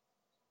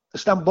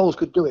 Stan Bowles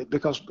could do it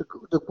because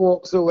they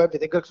walk through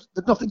everything. There's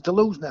nothing to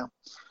lose now.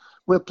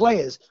 Where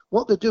players,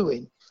 what they're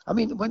doing. I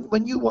mean,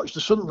 when you watch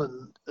the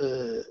Sunderland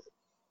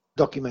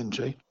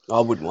documentary,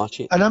 I wouldn't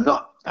watch it. And I'm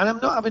not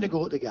having a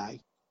go at the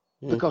guy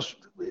because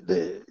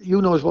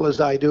you know as well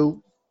as I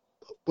do.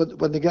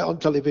 When they get on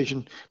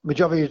television,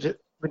 majority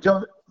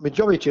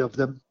of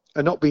them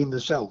are not being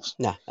themselves.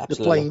 No,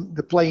 absolutely.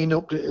 They're playing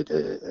up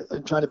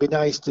and trying to be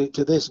nice to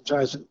this and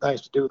trying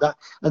nice to do that,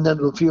 and then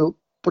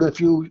put a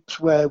few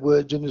swear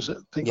words in and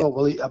think, oh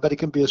well, I bet it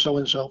can be a so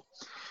and so.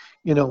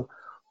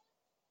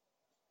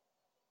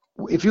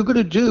 If you're going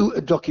to do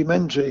a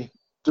documentary,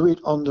 do it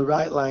on the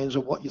right lines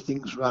of what you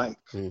think's right.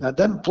 Now,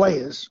 them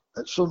players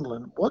at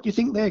Sunderland, what do you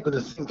think they're going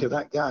to think of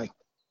that guy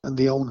and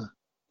the owner?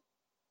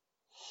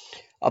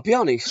 I'll be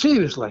honest.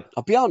 Seriously?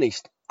 I'll be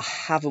honest. I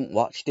haven't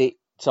watched it,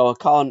 so I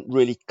can't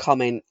really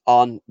comment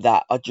on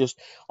that. I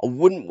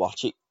wouldn't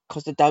watch it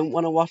because I don't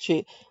want to watch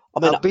it.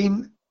 I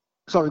mean,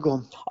 sorry, go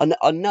on.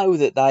 I know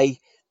that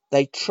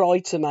they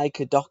tried to make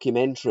a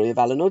documentary of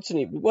Alan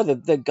Hudson. Whether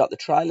they got the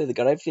trailer, they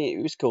got everything.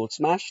 It was called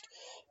Smashed,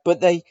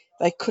 but they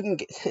couldn't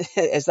get,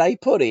 as they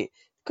put it,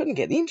 couldn't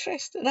get the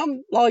interest. And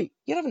I'm like,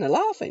 you're having a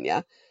laugh, ain't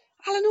you?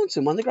 Alan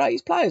Hudson, one of the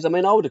greatest players. I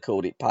mean, I would have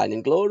called it pain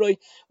and glory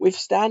with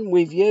Stan,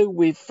 with you,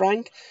 with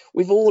Frank,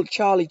 with all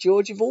Charlie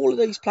George, with all of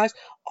these players.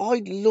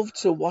 I'd love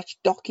to watch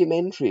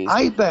documentaries.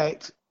 I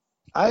bet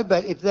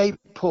if they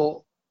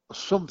put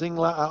something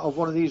like that of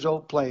one of these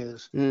old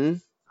players,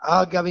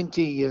 I'll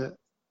guarantee you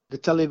the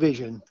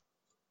television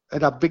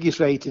would have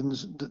biggest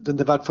ratings than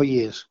they've had for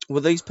years.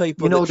 Well, these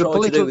people that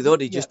tried to do it with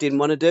Uddy just didn't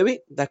want to do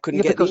it. They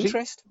couldn't get the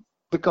interest.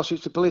 Because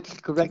it's the political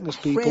correctness,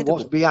 Incredible. people.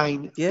 What's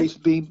behind? Yeah. It's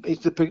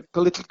the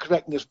political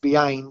correctness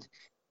behind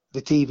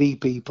the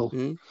TV people,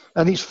 and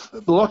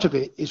a lot of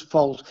it is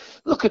false.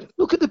 Look at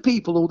the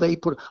people who they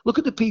put. Look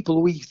at the people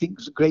who we think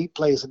are great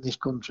players in this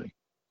country.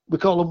 We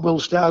call them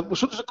world stars. Well,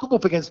 sometimes they come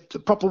up against the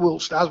proper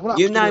world stars.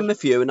 You name a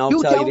few, and I'll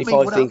tell you if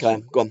I think I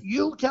am. Go on.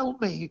 You tell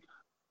me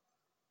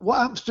what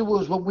happens to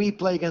us when we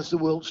play against the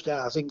world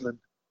stars, England.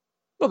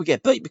 Well, we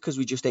get beat because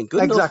we just ain't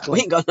good enough.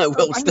 We ain't got no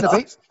world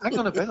stars. Hang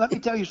on a bit. Let me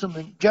tell you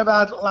something.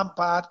 Gerrard,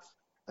 Lampard.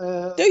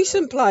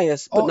 Decent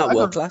players, but not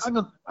world class. Hang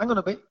on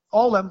a bit.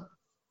 All them,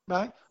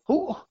 right?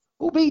 Who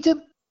beat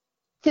them?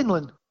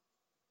 Finland.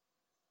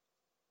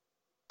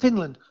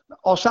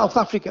 Or South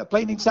Africa.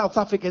 Playing in South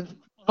Africa,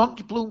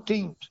 non-diplomat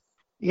teams.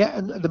 Yeah,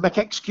 and they make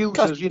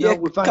excuses, we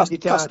find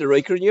it hard. Costa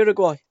Rica and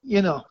Uruguay.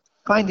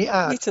 Find it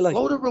hard. Italy.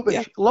 Load of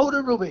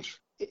rubbish.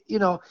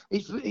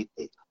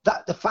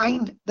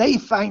 They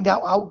find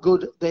out how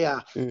good they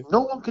are.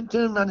 No one can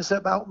turn around and say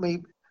about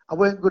me, I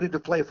weren't good enough to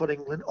play for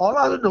England, or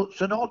Alan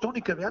Hudson, or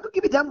Tony Curran. I don't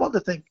give a damn what they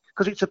think,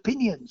 because it's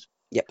opinions.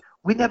 Yep.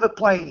 We never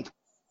played.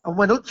 And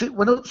when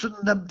Hudson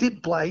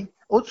did play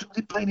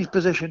in his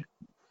position.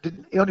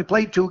 He only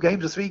played 2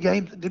 games or 3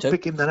 games. Didn't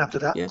pick him then after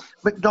that. Yeah.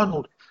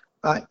 McDonald,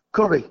 right?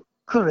 Curry.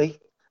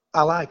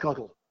 I like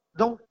Oddle.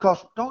 Don't try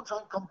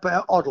and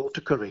compare Oddle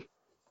to Curry.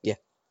 Yeah.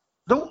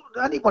 Don't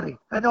anybody.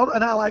 And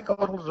I like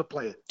Oddle as a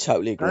player.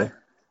 Totally agree. Right?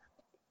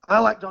 I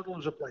like Oddle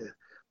as a player.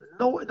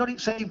 No, not in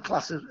the same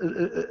class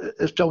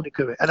as Tony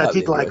Curran. And totally I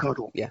did agree. Like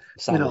Oddle. Yeah.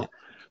 Same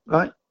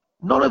right?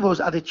 None of us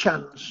had a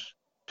chance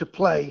to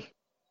play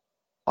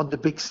on the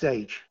big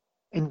stage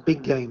in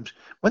big games.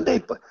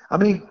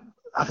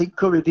 I think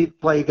Curry did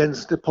play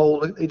against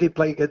Poland. He did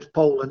play against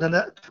Poland, and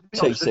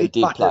TC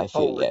did play a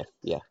few.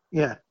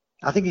 Yeah.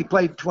 I think he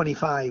played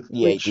 25.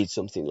 Yeah, he did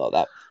something like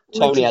that.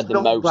 Tony had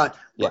the most. Right.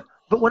 Yeah.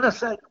 But when I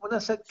said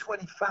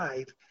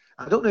 25,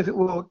 I don't know if it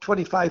were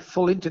 25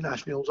 full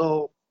internationals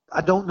or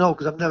I don't know,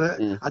 because I've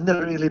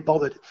never really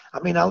bothered. I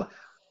mean,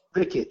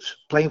 Ricketts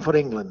playing for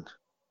England,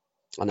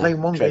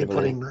 playing one game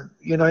for England.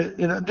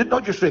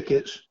 Not just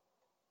Ricketts.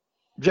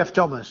 Jeff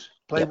Thomas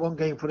played one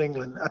game for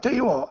England. I tell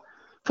you what,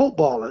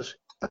 footballers.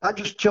 That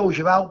just shows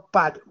you how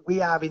bad we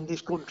are in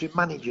this country,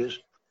 managers,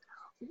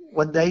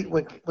 when they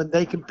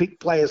can pick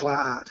players like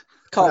that.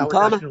 Carl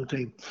Palmer. National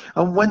team.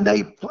 And when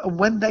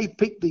they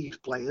pick these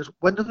players,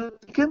 when do they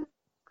pick them?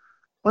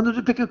 When do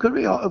they pick a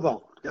Curry or a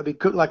Ball? I mean,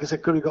 like I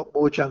said, Curry got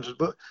more chances,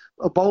 but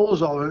a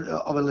Bowles or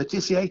a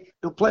Letitia,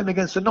 they'll play him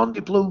against a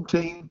non-diplomat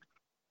team,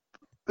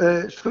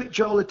 switch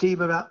all the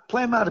team around,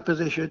 play him out of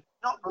position,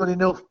 not good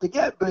enough, to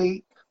get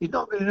beat. He's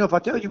not good enough. I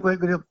tell you, we're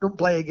going to don't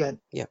play again.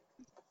 Yeah.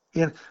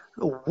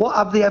 What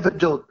have they ever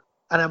done?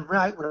 And I'm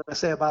right when I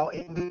say about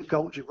English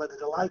coaches, whether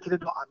they like it or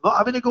not. I'm not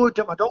having a go at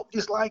them. I don't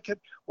dislike them.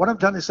 What I'm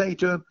trying to say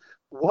to them,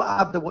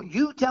 what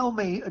you tell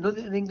me,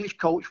 an English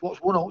coach,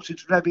 what's won out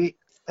since Revy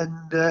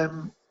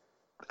and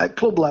at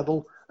club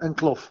level and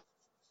Clough.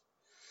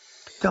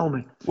 Tell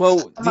me. Well,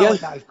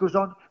 the goes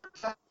on.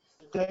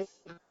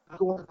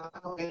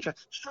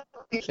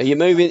 Are you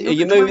moving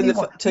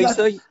the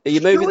TC? Are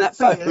you moving that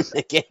phone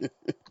again?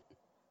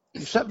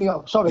 You set me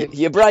up. Sorry.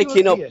 You're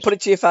breaking up. Put it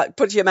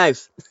to your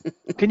mouth.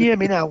 Can you hear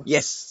me now?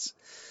 Yes.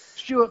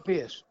 Stuart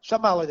Pearce,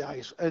 Sam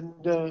Allardyce, and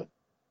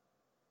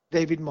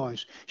David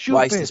Moyes.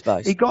 Stuart Pearce.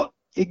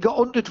 He got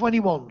under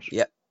 21s.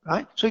 Yep.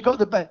 Right. So he got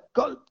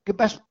the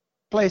best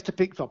players to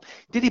pick from.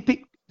 Did he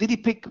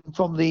pick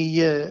from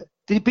the?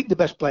 Did he pick the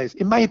best players?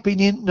 In my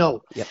opinion,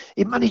 no. Yep.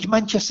 He managed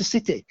Manchester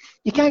City.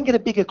 You can't get a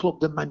bigger club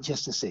than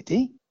Manchester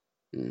City.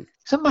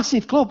 It's a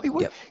massive club.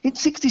 In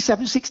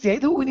 67, 68,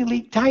 they were winning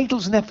league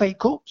titles and FA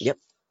Cups. Yep.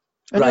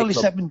 In the early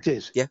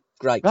 70s. Yeah,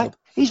 great club.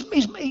 He's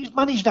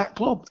managed that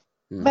club.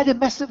 Made a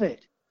mess of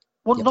it.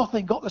 Won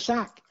nothing, got the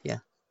sack. Yeah.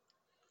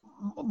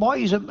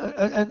 Moyes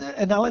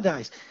and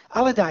Allardyce.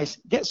 Allardyce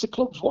gets the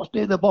clubs what's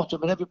near the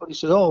bottom, and everybody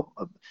says,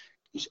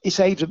 he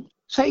saves them.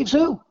 Saves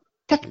who?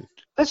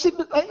 Let's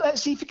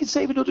see if he can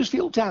save an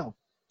Huddersfield Town.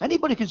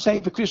 Anybody can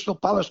save a Crystal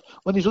Palace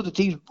when there's other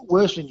teams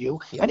worse than you.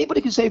 Yep. Anybody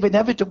can save an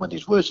Everton when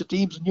there's worse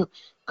teams than you.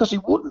 Because he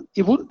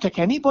wouldn't take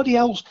anybody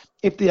else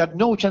if they had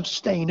no chance of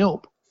staying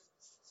up.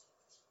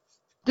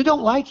 They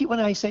don't like it when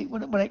I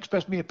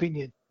express my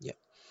opinion. Yeah.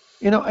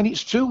 And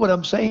it's true what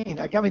I'm saying.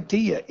 I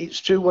guarantee you, it's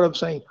true what I'm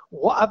saying.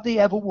 What have they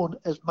ever won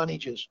as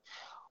managers?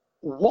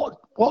 What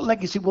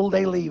legacy will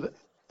they leave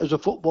as a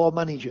football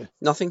manager?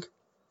 Nothing.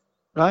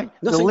 Right?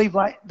 Nothing.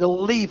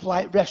 They'll leave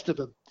like rest of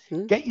them.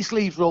 Get your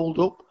sleeves rolled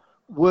up.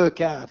 Work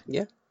hard.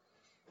 Yeah.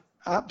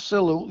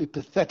 Absolutely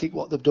pathetic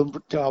what they've done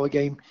to our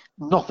game.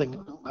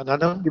 Nothing. And I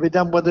don't give a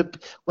damn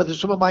whether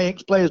some of my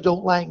ex-players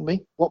don't like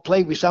me, what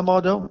play with Sam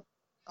or don't.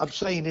 I'm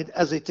saying it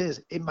as it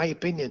is, in my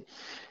opinion.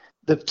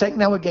 They've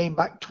taken our game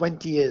back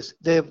 20 years.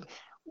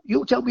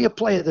 You tell me a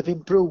player they've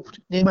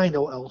improved. Name I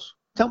know else.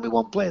 Tell me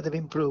one player they've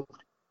improved.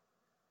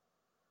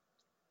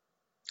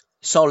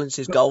 Silence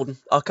is golden.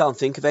 I can't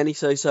think of any.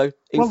 So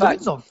in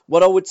fact, none.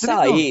 what I would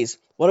say is,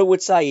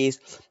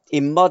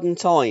 in modern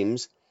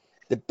times,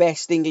 the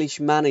best English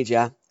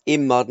manager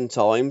in modern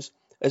times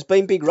has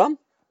been Big Ron.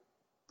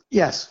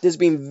 Yes. There's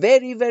been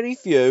very, very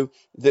few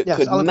that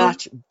could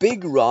match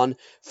Big Ron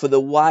for the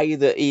way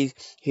that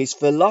his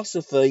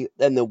philosophy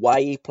and the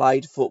way he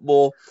played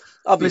football.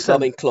 Obviously, I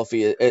mean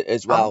Cloughy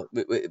as well,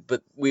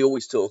 but we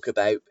always talk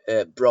about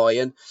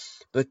Brian.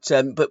 But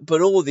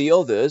all the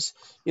others,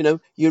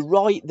 you're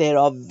right. There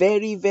are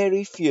very,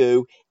 very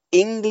few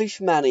English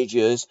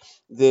managers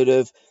that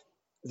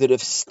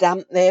have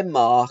stamped their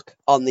mark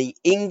on the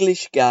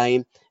English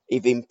game,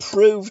 have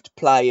improved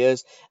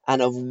players,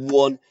 and have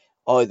won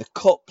either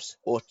cups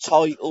or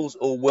titles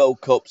or World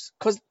Cups,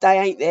 because they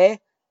ain't there.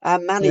 Our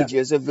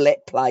managers have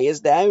let players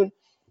down.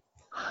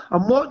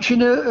 I'm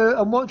watching a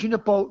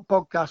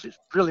podcast. It's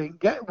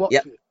brilliant. Watch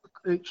it.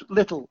 It's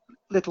Little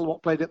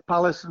what played at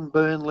Palace and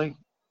Burnley.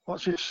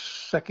 What's his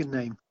second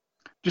name?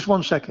 Just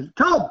 1 second.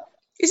 Tom.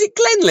 Is it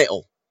Glenn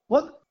Little?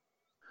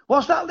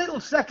 What's that little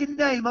second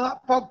name of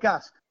that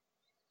podcast?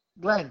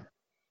 Glenn.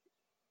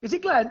 Is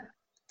it Glenn?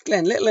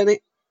 Glenn Little, isn't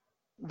it?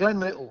 Glenn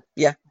Little.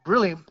 Yeah.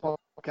 Brilliant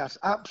podcast.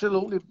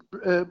 Absolutely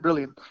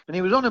brilliant. And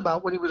he was on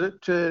about when he was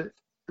at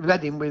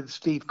Reading with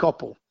Steve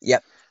Coppell.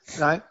 Yep.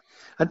 Right?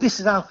 And this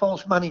is how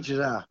false managers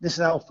are. This is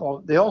how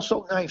false. They're all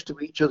so nice to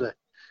each other.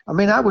 I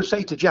mean, I would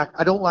say to Jack,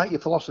 I don't like your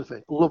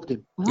philosophy. Loved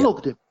him.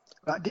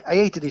 I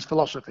hated his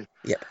philosophy.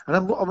 Yep. And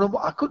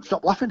I couldn't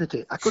stop laughing at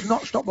it. I could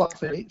not stop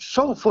laughing. It's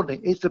so funny.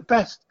 It's the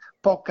best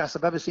podcast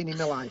I've ever seen in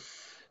my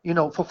life.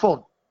 For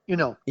fun.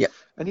 Yep.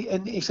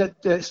 And he said,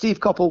 Steve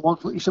Coppell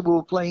once, he said we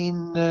were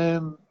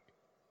playing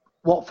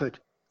Watford.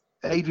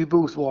 Adrian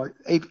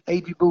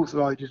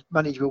Boothroyd is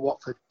manager of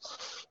Watford.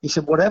 He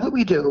said, whatever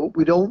we do,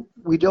 we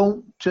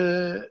don't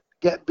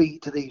get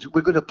beat to these.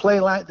 We're going to play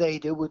like they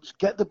do. We'll just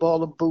get the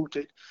ball and boot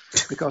it,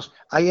 because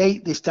I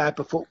hate this type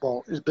of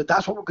football. But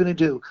that's what we're going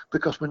to do,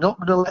 because we're not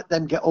going to let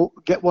them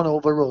get one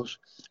over us,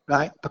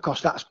 right?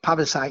 Because that's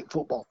parasite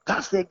football.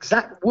 That's the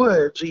exact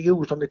words he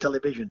used on the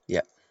television.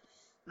 Yeah.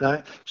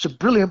 Right, it's a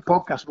brilliant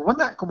podcast. But when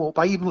that come up,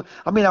 I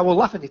was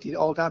laughing at it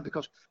all the time,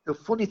 because the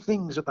funny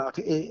things about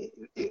it,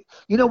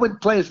 when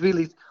players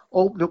really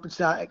open up and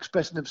start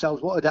expressing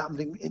themselves, what had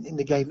happened in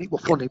the game, it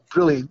was funny,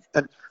 brilliant.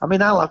 And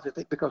I laughed at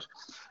it because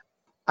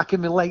I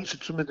can relate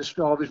to some of the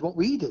stories what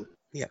we do.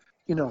 Yeah.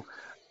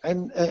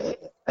 And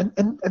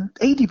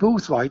A.D.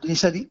 Boothroyd, he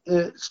said,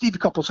 Stevie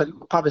Coppell said it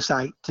was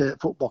parasite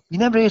football. You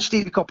never hear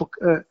Stevie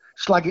Coppell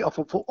slag it off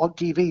on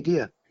TV, do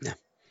you? No.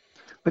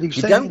 But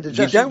you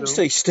don't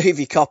see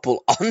Stevie Coppell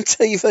on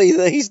TV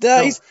these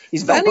days. No.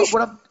 He's vanished.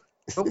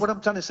 But what I'm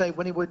trying to say,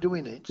 when he were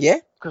doing it,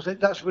 because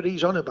that's what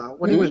he's on about.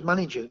 When he was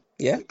managing,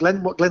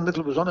 what Glenn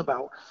Little was on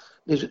about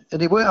is,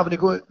 and they weren't having a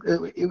go.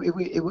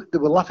 They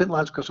were laughing,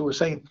 lads, because they were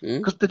saying,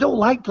 because they don't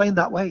like playing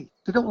that way.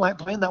 They don't like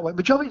playing that way.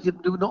 Majority of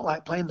them do not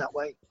like playing that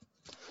way.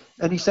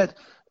 And he said,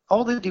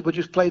 all they did was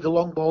just play the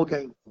long ball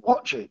game.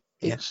 Watch it.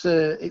 Yeah.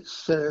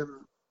 It's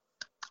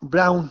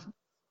Brown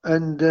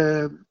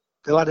and.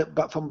 The lad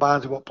back from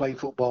Barnes what play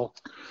football.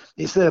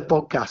 It's their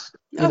podcast,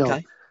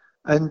 know.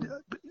 And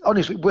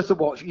honestly, worth the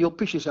watch. You'll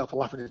piss yourself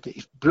laughing at it.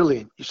 It's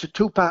brilliant. It's a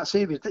 2-part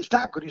series. It's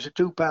that good. It's a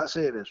 2-part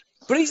series.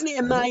 But isn't it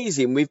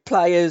amazing with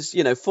players,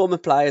 former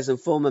players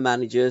and former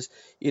managers,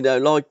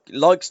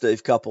 like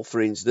Steve Coppell, for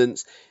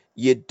instance,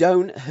 you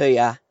don't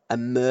hear a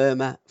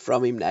murmur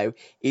from him now.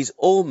 He's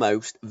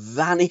almost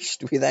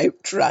vanished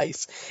without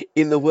trace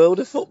in the world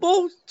of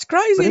football. It's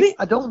crazy, isn't it?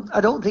 I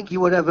don't think he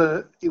would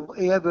ever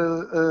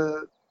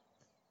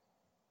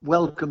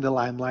welcome the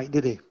limelight,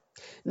 did he?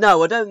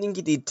 No, I don't think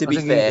he did, to be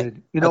fair.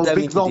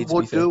 Big Ron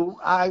would do.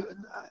 I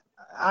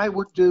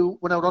would do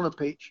when I was on a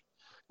pitch.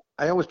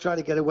 I always try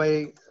to get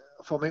away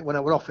from it when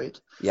I was off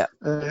it. Yeah.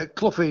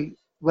 Cloughy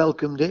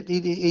welcomed it.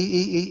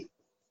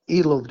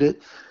 He loved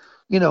it.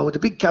 The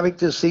big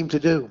characters seem to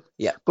do.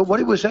 Yeah. But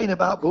what he was saying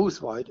about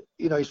Boothroyd,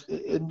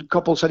 and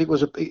Coppell said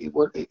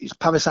it's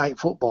parasite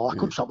football. I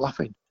couldn't stop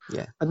laughing.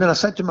 Yeah. And then I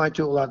said to my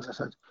two lads, I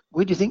said,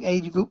 where do you think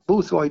A.D.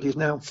 Boothroyd is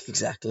now?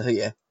 Exactly,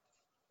 yeah.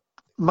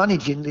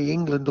 Managing the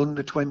England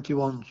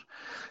under-21s.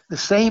 The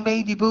same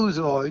A.D.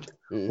 Boothroyd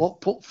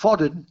what put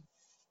Fodden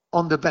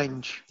on the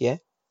bench. Yeah.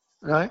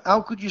 Right?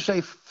 How could you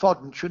say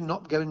Fodden should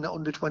not go in the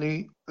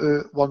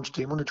under-21s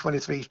team,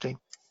 under-23s team?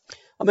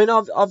 I mean,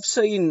 I've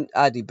seen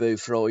A.D.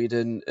 Boothroyd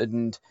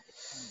and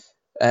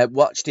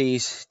watched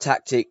his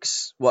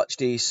tactics,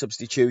 watched his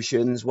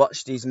substitutions,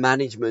 watched his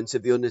management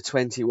of the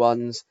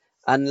under-21s,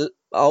 and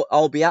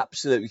I'll be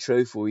absolutely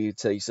truthful with you,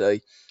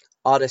 TC.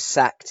 I'd have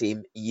sacked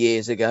him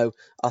years ago.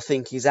 I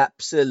think he's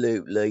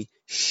absolutely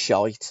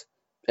shite,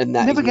 and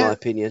that is my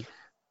opinion.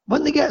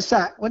 when he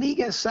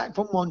gets sacked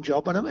from one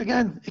job, and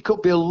again, it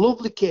could be a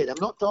lovely kid. I'm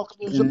not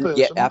talking as a person.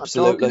 Yeah,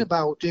 absolutely. I'm talking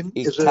about him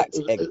His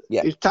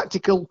his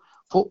tactical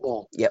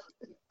football. Yep.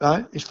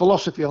 Right? His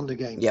philosophy on the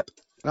game. Yep.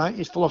 Right?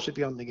 His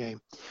philosophy on the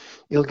game.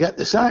 He'll get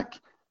the sack.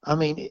 I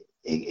mean,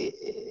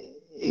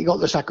 he got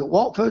the sack at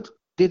Watford.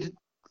 Did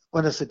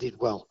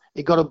well.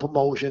 He got a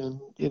promotion,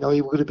 and he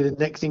was going to be the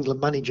next England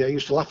manager. He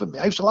used to laugh at me.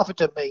 I used to laugh at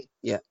him.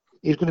 Yeah.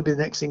 He was going to be the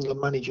next England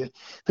manager.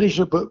 Finished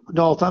up at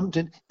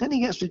Northampton. Then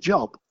he gets the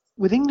job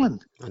with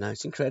England. I know,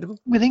 it's incredible.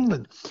 With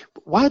England.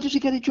 Why does he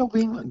get a job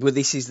with England? Well,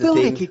 this is the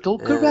thing. Political,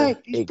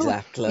 correct.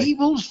 Exactly. He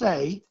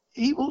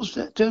will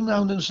turn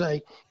around and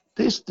say,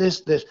 this.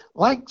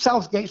 Like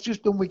Southgate's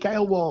just done with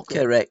Kyle Walker.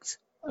 Correct.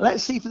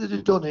 Let's see if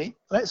they've done it.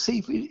 Let's see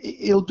if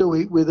he'll do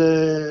it with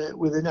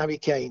an Harry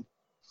Kane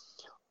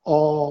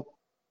or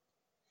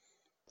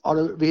a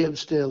Raheem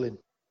Sterling.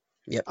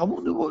 Yep. I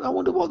wonder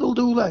what they'll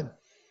do then.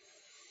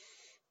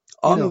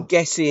 I'm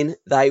guessing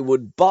they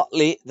would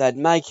bottle it. They'd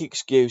make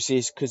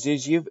excuses because,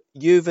 as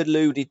you've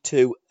alluded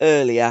to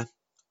earlier,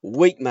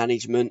 weak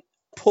management,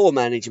 poor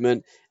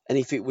management. And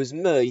if it was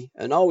me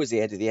and I was the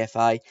head of the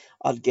FA,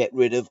 I'd get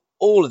rid of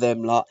all of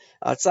them lot.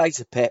 I'd say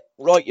to Pep,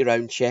 write your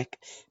own cheque,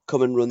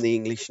 come and run the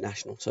English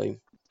national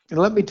team. And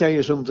let me tell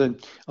you something.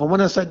 And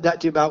when I said that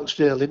to you about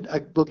Sterling,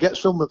 I will get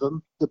some of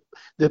them,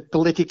 the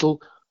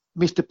political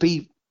Peter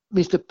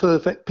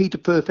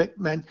Perfect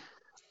men,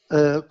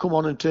 come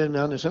on and turn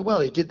around and say, well,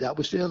 he did that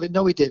with Sterling.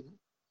 No, he didn't.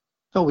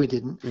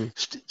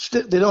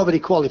 They'd already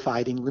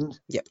qualified England.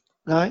 Yep.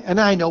 Right? And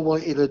I know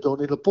what he'll have done.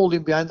 He'll have pulled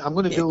him behind. I'm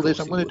going to do this.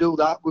 I'm going to do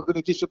that. We're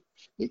going to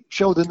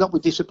show them that we're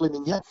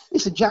disciplining. Yeah.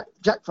 Listen, Jack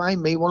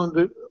fined me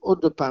 £100.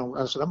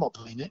 I said, I'm not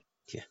paying it.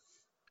 Yeah.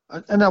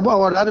 And I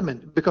was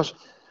adamant because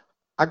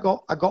I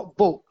got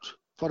booked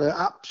for an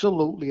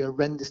absolutely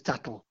horrendous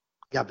tackle,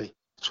 Gabby.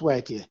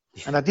 Swear to you.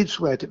 Yeah. And I did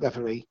swear to the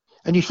referee.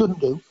 And you shouldn't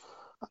do.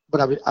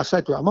 But I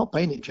said to her, I'm not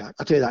paying it, Jack.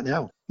 I'll tell you that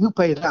now. You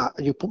pay that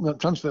and you put me on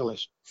transfer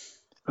list.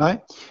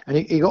 Right? And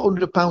he got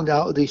 £100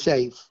 out of the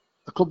safe,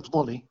 the club's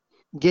money,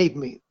 gave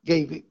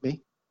it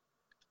me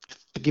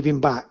to give him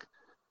back,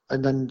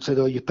 and then said,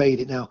 oh, you paid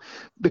it now.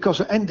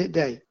 Because at the end of the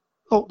day,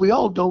 we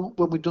all know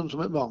when we've done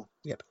something wrong.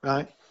 Yep.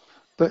 Right?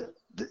 But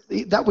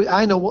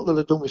I know what they'll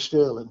have done with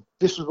Sterling.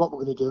 This is what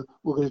we're going to do.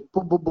 We're going to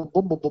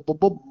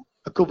boom,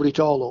 and cover it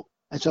all up.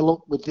 And say,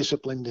 look, we've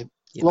disciplined him.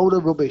 Yep. Load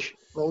of rubbish.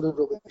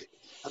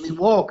 I mean,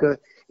 Walker,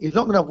 he's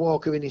not going to have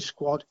Walker in his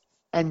squad.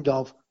 End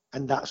of.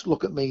 And that's,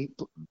 look at me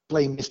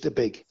playing Mr.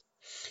 Big.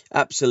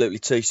 Absolutely,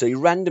 too. So,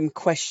 random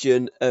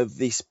question of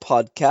this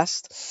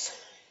podcast.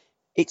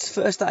 It's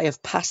first day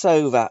of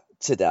Passover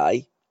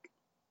today.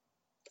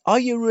 Are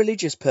you a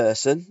religious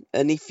person?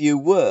 And if you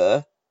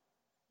were,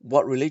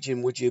 what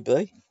religion would you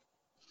be?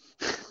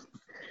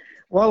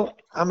 Well,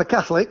 I'm a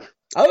Catholic.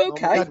 Oh,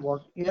 okay. My dad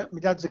was. Yeah, my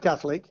dad's a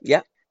Catholic.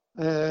 Yeah.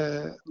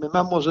 My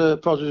mum was a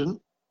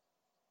Protestant.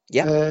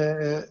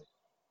 Yeah.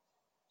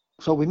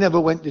 So we never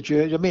went to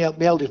church. My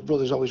eldest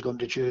brother's always gone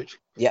to church.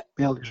 Yeah.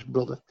 My eldest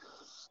brother.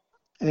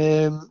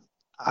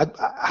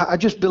 I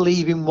just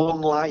believe in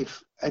one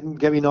life and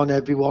getting on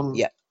everyone.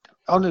 Yeah.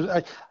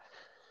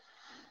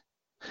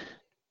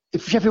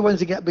 If Sheffield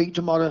Wednesday get beat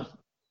tomorrow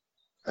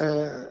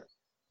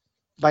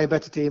by a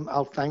better team,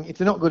 I'll thank. If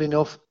they're not good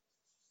enough,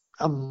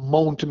 I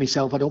moan to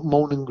myself. I don't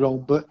moan and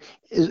groan. But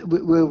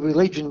we're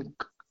religion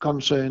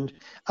concerned,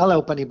 I'll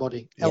help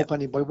anybody.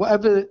 Anybody.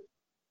 Whatever.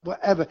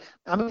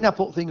 I mean, I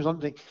put things on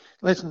things.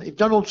 Listen, if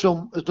Donald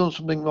Trump has done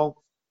something wrong,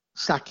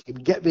 sack him,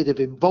 get rid of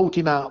him, vote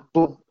him out,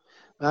 boom.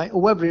 Right?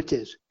 Whoever it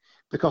is.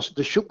 Because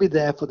they should be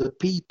there for the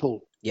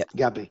people,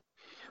 Gabby.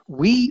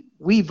 We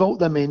vote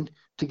them in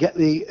to get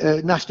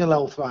the national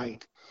health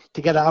right,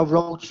 to get our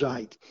roads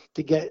right,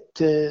 to get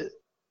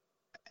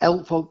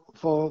help for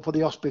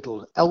the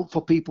hospital, help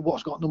for people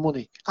what's got no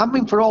money. I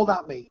mean, for all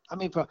that, mate.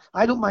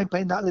 I don't mind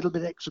paying that little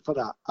bit extra for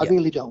that. I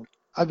really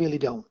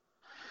don't.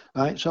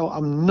 Right? So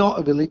I'm not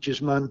a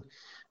religious man,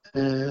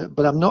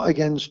 but I'm not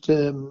against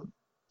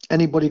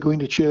anybody going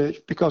to church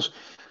because,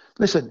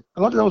 listen,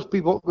 a lot of those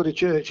people who go to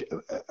church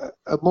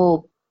are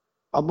more,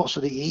 I'm not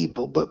saying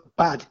evil, but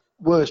bad,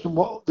 worse than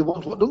what the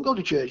ones who don't go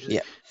to church.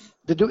 Yeah.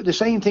 They're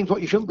saying things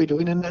what you shouldn't be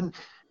doing, and then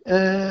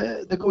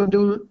they go and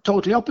do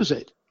totally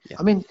opposite. Yeah.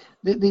 I mean,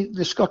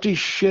 the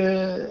Scottish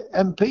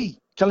MP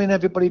telling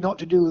everybody not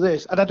to do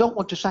this, and I don't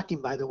want to sack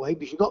him, by the way,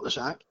 because she got the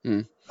sack,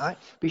 right?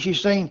 But she's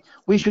saying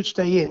we should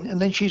stay in,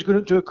 and then she's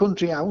going to a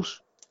country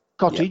house,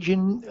 cottage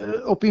in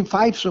up in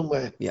Fife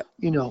somewhere. Yeah.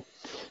 You know,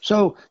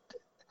 so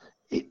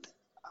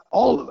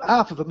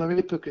half of them are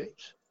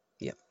hypocrites.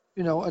 Yeah.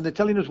 You know, and they're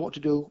telling us what to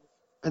do,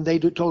 and they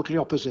do totally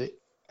opposite,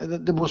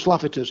 and they must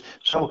laugh at us.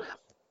 So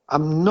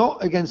I'm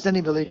not against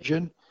any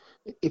religion.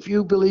 If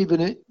you believe in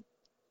it,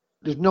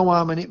 there's no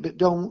harm in it, but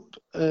don't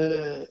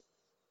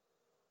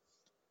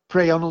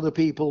prey on other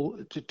people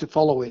to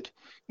follow it.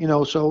 You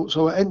know, so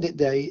at the end of the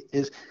day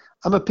is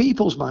I'm a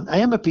people's man. I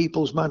am a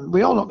people's man.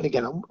 We're all not going to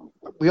get on.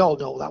 We all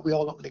know that. We're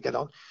all not going to get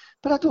on.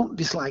 But I don't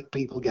dislike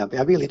people, Gabby.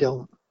 I really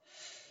don't.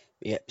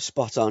 Yeah,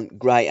 spot on.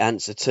 Great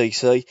answer,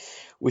 TC.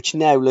 Which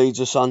now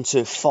leads us on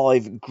to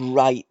 5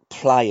 great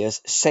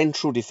players,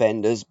 central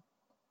defenders,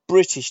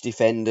 British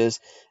defenders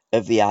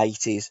of the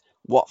 80s.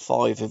 What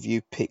 5 have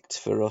you picked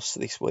for us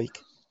this week?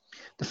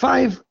 The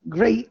 5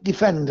 great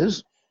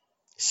defenders.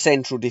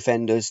 Central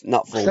defenders,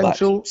 not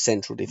fullbacks.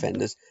 Central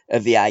defenders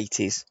of the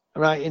 80s.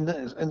 Right, in the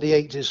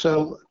 80s.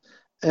 So,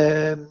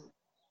 and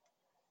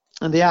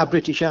they are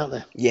British, aren't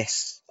they?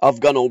 Yes, I've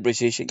gone all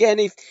British. Again,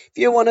 if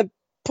you want to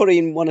put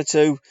in 1 or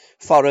 2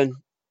 foreign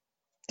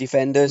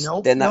defenders,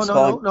 then that's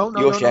fine. No,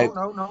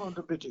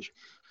 the British.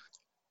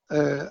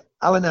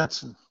 Alan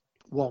Hudson,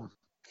 1.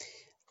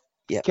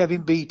 Yep.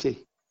 Kevin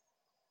Beattie,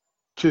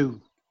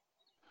 2.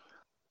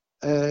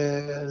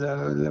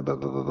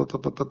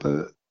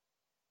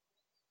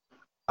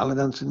 Alan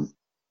Hudson,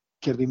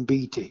 Kevin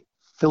Beattie,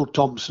 Phil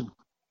Thompson,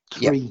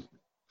 3.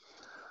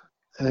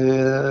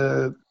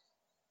 Yep.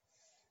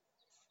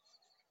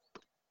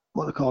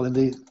 What they call him,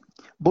 the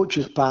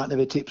Butcher's partner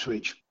at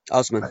Ipswich.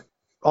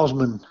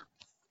 Osman.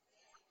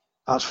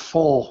 That's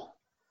 4.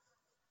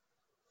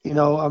 You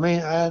know, I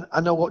mean,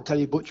 I know what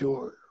Terry Butcher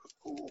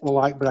will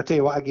like, but I tell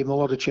you what, I give him a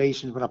lot of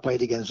chasing when I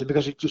played against him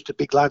because he's just a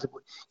big lad.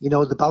 You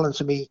know, the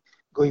balance of me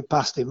going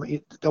past him.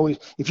 Always,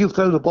 if you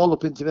throw the ball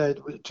up into there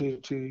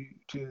to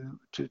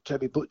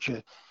Terry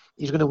Butcher,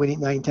 he's going to win it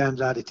 9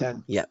 times out of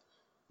 10. Yeah.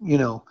 You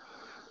know,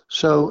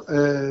 so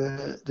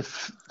the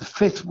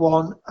 5th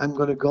one I'm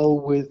going to go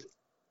with.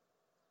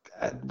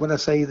 When I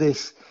say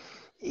this,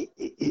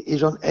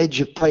 is on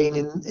edge of playing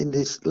in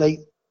this late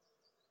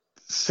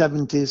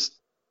 70s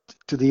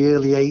to the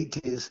early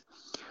 80s.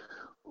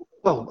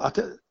 Well, I'm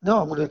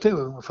going to do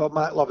him for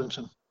Mark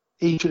Lawrenson.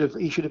 He should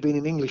have been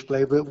an English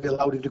player, but we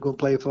allowed him to go and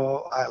play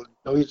for Ireland.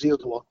 No, he's the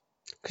other one.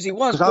 Because he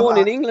was born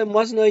in England,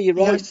 wasn't he? You're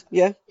right.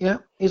 Yeah.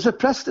 He's a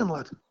Preston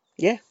lad.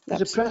 Yeah,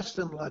 he's a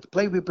Preston lad.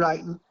 Played with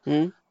Brighton.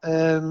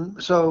 Mm.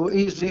 So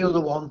he's the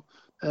other one.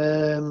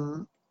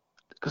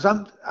 Because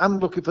I'm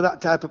looking for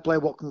that type of player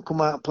what can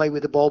come out and play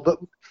with the ball. But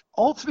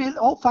all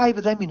 5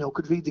 of them, you know,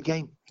 could read the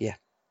game. Yeah.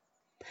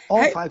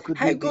 All 5 could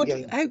read the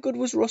game. How good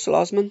was Russell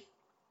Osman?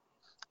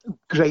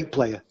 Great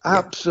player,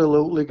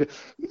 absolutely good.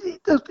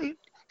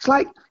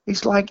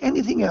 It's like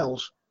anything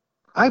else.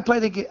 I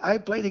played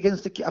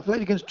against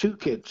 2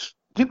 kids.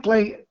 Didn't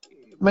play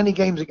many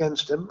games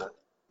against them,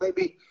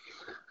 maybe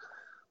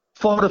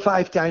 4 or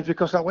 5 times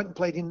because I went and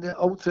played in the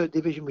old 3rd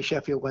division with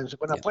Sheffield Wednesday.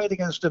 When I played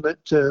against them at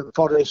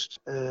Forest,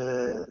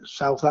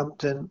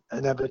 Southampton,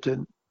 and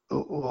Everton,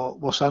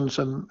 or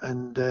Sansom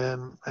and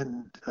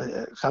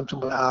Sansom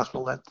with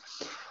Arsenal then.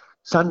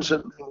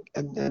 Sansom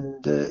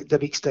and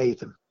Derek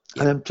Statham.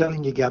 And I'm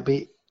telling you,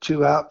 Gabby,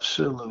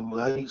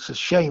 it's a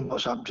shame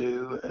what's happened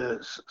to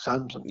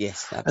Sansom.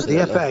 Yes,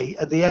 absolutely.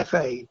 At the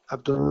FA,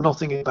 I've done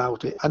nothing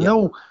about it. I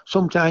know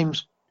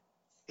sometimes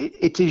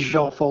it is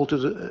your fault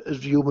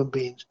as human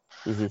beings,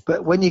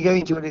 but when you get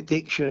into an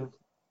addiction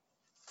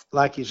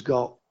like he's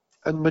got,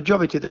 and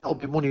majority of it will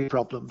be money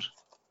problems,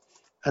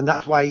 and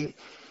that's why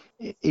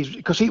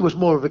because he was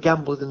more of a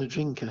gambler than a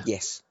drinker.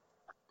 Yes.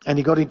 And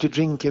he got into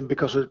drinking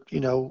because of, you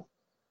know,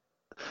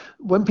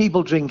 when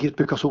people drink it's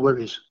because of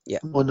worries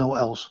or no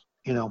else,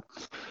 you know.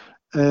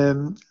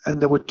 And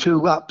there were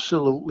 2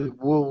 absolutely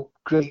world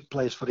great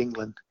players for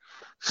England.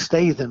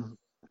 Statham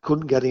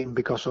couldn't get in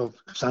because of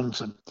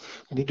Sansom.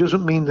 And it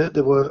doesn't mean that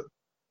there were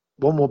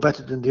one more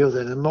better than the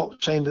other. And I'm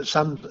not saying that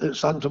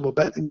Sansom were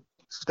better than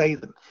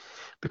Statham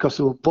because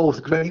they were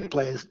both great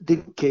players,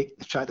 didn't kick,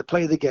 tried to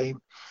play the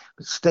game.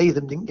 But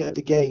Statham didn't get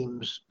the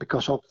games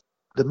because of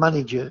the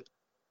manager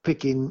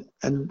picking,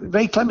 and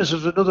Ray Clemens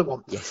was another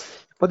one.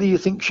 Yes. Whether you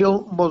think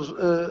Shilton was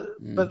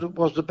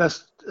the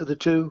best of the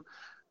 2,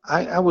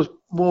 I was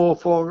more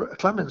for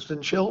Clemens than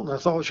Shilton. I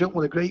thought Shilton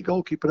was a great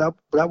goalkeeper,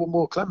 but I was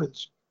more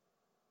Clemens.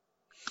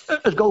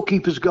 As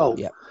goalkeepers go,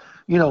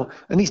 you know,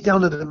 and it's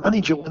down to the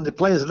manager when the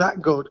players are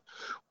that good,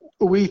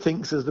 who he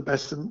thinks is the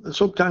best, and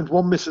sometimes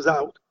one misses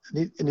out,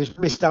 and he's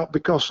missed out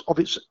because of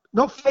its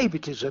not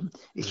favouritism.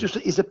 It's just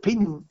his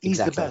opinion. He's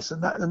the best,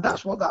 and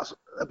that's what that's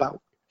about.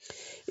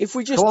 If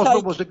we just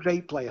Osman was a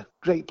great player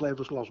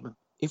was Osman.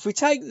 If we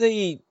take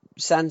the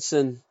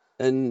Sanson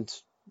and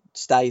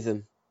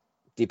Statham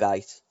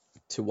debate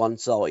to one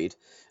side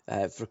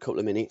for a couple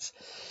of minutes,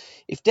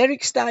 if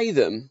Derek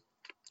Statham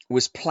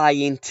was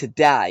playing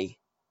today,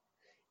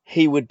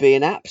 he would be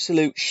an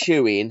absolute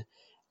shoo-in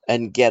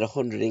and get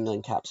 100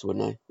 England caps,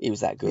 wouldn't he? He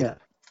was that good. Yeah.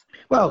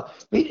 Well,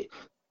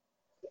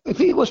 if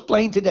he was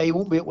playing today, he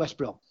wouldn't be at West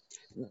Brom.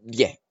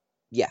 Yeah.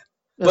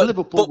 But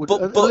Liverpool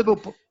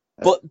would.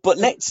 But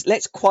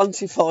let's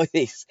quantify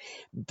this.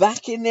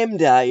 Back in them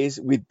days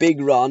with Big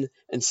Ron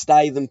and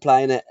Statham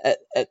playing at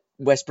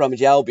West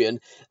Bromwich Albion,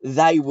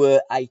 they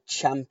were a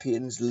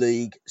Champions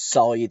League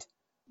side.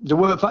 They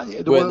weren't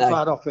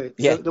far off it.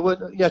 Yeah. They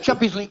weren't,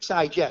 Champions League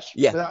side, yes,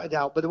 without a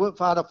doubt. But they weren't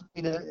far off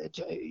being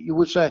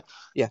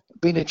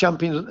being a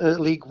Champions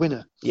League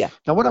winner. Yeah.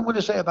 Now, what I'm going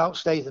to say about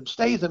Statham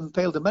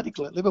failed a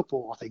medical at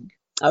Liverpool, I think.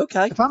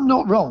 Okay. If I'm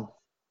not wrong,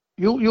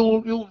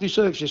 you'll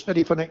research this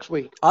ready for next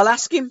week. I'll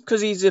ask him because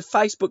he's a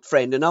Facebook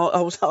friend, and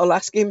I'll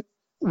ask him.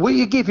 Will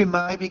you give him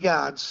my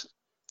regards?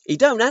 He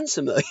don't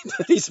answer me,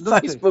 but he's a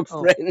Doesn't he? Facebook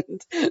Oh.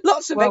 friend.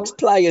 Lots of Well,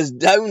 ex-players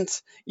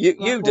don't.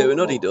 You do, and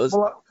Uddy does.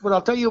 Well,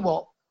 I'll tell you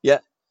what. Yeah.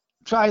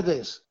 Try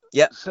this.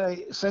 Yeah.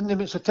 Send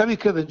him. It's a Terry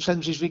Curran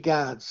sends his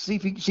regards. See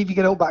if you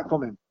get all back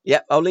from him.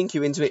 Yeah, I'll link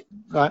you into it.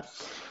 Right.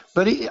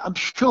 But I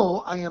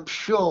am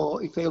sure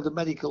he failed a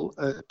medical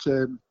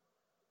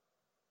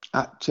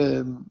at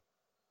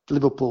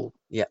Liverpool.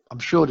 Yeah. I'm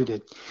sure he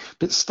did.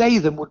 But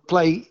Statham would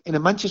play in a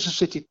Manchester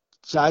City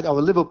side or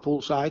a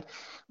Liverpool side,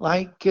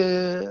 like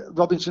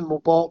Robinson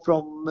was bought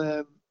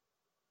from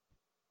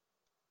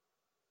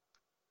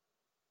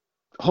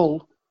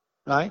Hull,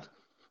 right?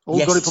 Hull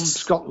got it from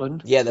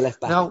Scotland. Yeah, the left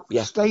back. Now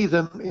yeah.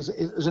 Statham is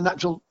a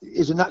natural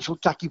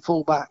tacky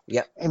full back.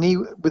 Yeah. And he,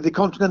 with the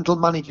continental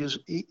managers,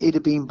 he'd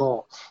have been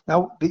bought.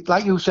 Now,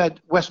 like you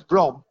said, West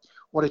Brom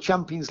were a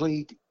Champions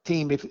League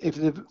team if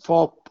the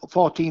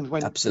four teams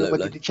went to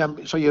the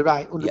Champions. So you're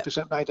right,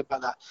 100% right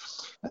about that.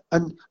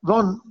 And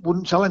Ron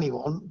wouldn't tell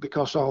anyone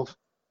because of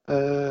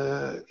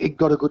it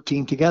got a good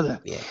team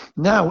together. Yeah.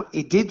 Now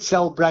he did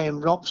sell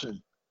Brian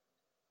Robson.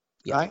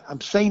 Yeah. Right, I'm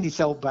saying he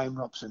sold Brian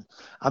Robson.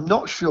 I'm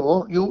not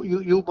sure.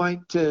 You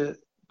might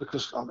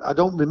because I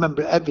don't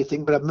remember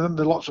everything, but I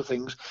remember lots of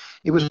things.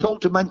 It was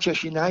sold to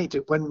Manchester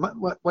United when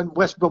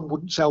West Brom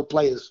wouldn't sell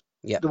players.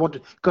 Yeah. They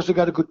wanted because they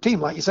got a good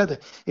team, like you said.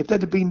 If they'd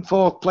have been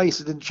fourth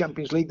places in the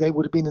Champions League, they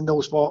would have been in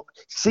those four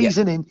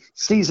season in,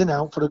 season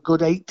out for a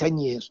good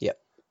 8-10 years. Yeah.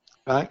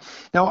 Right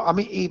now, I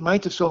mean, he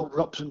might have sold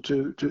Robson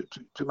to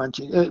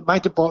Manchester.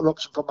 Might have bought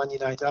Robson from Man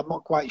United. I'm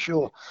not quite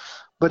sure,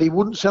 but he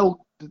wouldn't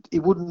sell. He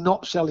would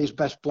not sell his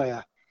best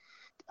player.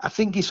 I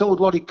think he sold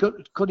Lottie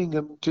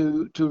Cunningham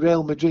to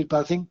Real Madrid,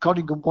 but I think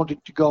Cunningham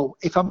wanted to go.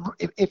 If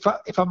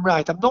I'm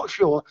right, I'm not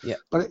sure. Yeah.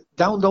 But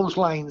down those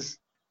lines,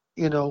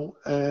 I'm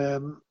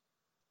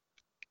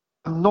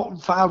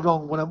not far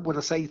wrong when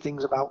I say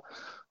things about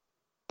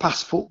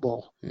past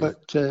football.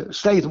 But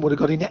Statham would have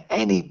got in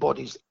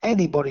anybody's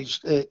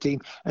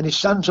team, and if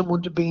Sanson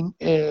wouldn't have been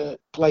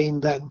playing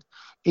then,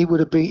 he would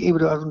have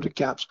had 100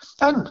 caps.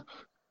 And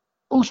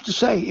who's to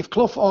say if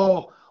Clough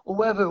or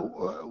whoever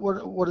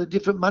were a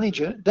different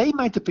manager, they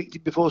might have picked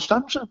it before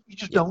Sanson. You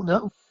just don't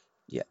know.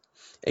 Yeah.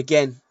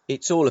 Again,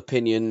 it's all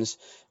opinions,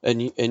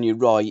 and you're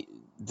right.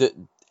 That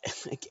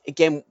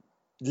again,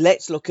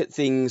 let's look at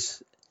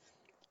things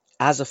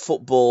as a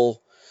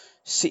football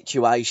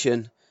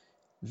situation.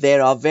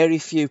 There are very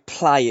few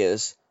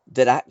players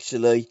that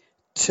actually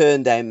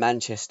turn down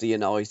Manchester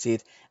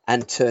United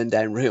and turn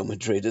down Real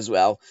Madrid as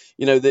well.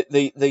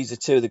 These are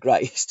two of the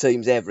greatest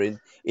teams ever in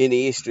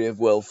the history of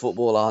world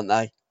football, aren't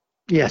they?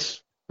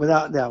 Yes,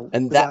 without doubt.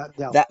 And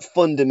that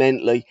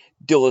fundamentally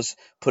does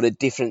put a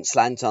different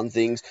slant on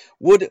things.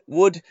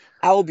 Would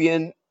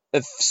Albion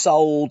have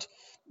sold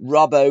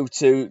Robbo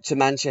to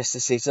Manchester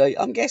City?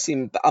 I'm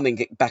guessing. I mean,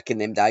 back in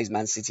them days,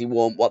 Man City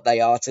weren't what they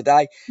are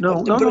today.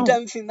 No. I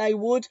don't think they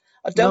would.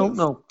 I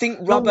don't think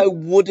Robbo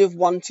would have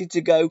wanted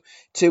to go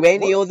to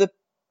any other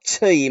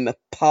team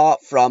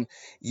apart from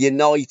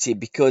United,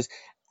 because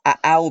at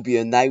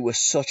Albion they were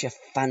such a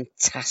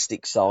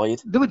fantastic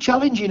side. They were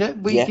challenging it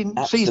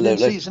season in,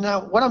 season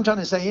out. What I'm trying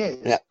to say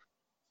is,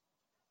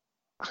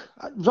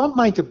 Ron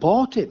might have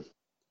bought him.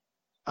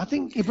 I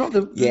think he brought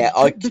the. Yeah,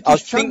 I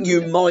think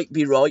you might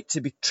be right,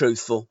 to be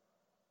truthful.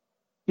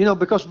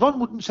 Because Ron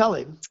wouldn't sell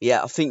him.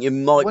 Yeah, I think you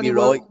might be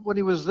right. When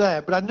he was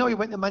there. But I know he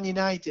went to Man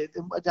United,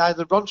 and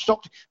either Ron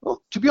stopped.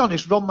 Well, to be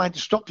honest, Ron might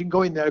have stopped him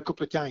going there a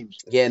couple of times.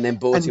 Yeah, and then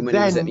bought him when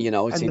he was at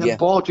United. And then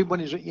bought him when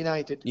he was at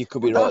United. You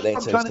could be right there,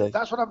 too.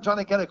 That's what I'm trying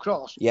to get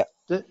across. Yeah.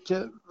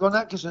 That Ron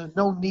Atkinson had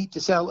no need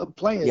to sell, and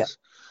players. Yeah.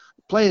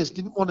 Players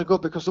didn't want to go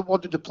because they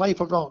wanted to play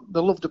for Ron. They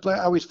loved to play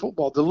how his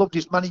football. They loved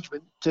his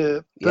management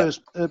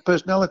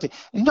personality.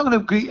 He's not going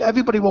to agree.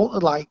 Everybody won't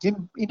have liked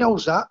him. He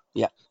knows that.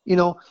 Yeah.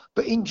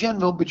 But in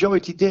general,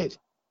 majority did.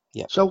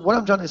 Yeah. So what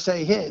I'm trying to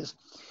say here is,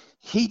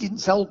 he didn't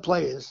sell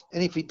players,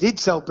 and if he did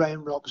sell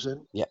Brian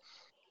Robson,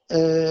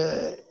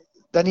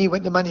 then he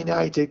went to Man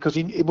United because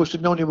he must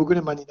have known he were going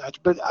to Man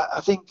United. But I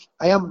think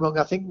I am wrong.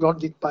 I think Ron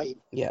did buy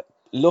him. Yeah.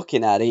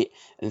 Looking at it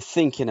and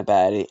thinking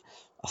about it,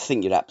 I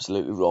think you're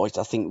absolutely right.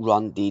 I think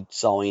Ron did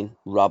sign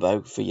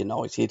Robbo for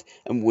United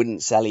and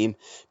wouldn't sell him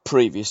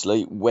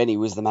previously when he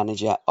was the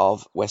manager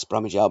of West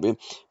Bromwich Albion.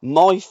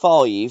 My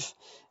 5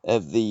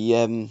 of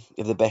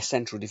the best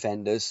central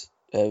defenders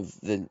of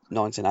the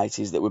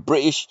 1980s that were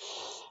British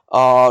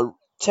are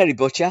Terry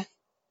Butcher.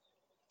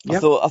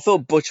 Yep. I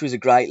thought Butch was a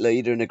great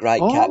leader and a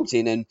great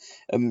captain, and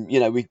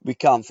we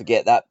can't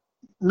forget that.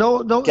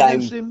 No,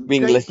 game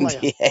England,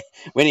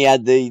 when he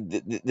had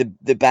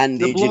the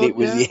bandage, blood, and it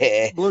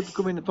was blood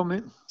coming from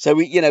it. So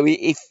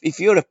if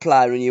you're a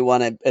player and you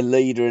want a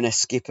leader and a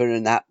skipper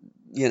and that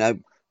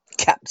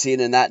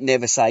captain and that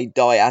never say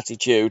die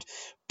attitude,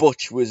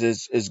 Butch was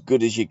as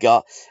good as you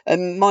got.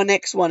 And my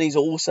next one is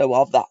also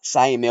of that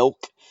same ilk,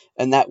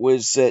 and that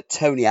was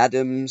Tony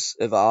Adams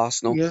of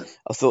Arsenal. Yeah.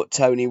 I thought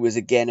Tony was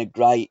again a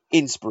great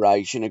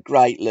inspiration, a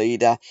great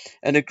leader,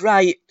 and a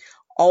great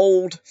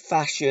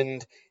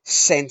old-fashioned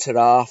centre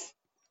half.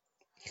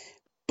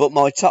 But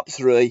my top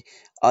 3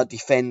 are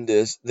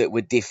defenders that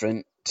were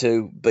different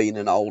to being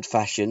an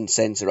old-fashioned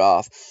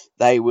centre-half.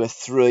 They were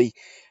three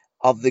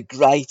of the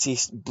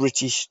greatest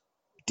British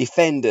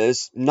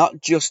defenders,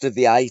 not just of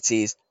the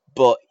 80s,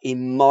 but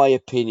in my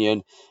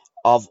opinion,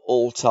 of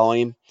all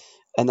time.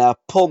 And they're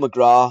Paul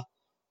McGrath,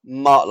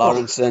 Mark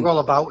Lawrenson, all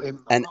about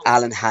him. and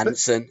Alan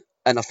Hansen.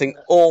 And I think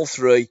all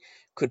three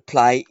could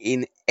play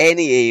in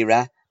any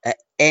era, at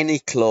any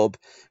club,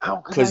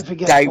 because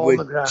they Paul were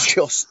McGrath?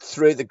 just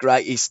through the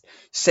greatest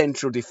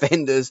central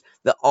defenders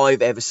that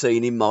I've ever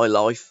seen in my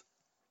life.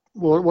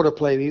 What a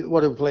play he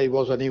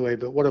was anyway,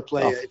 but what a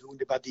player if he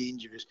wouldn't have had the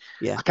injuries.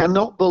 Yeah. I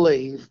cannot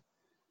believe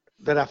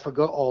that I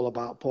forgot all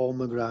about Paul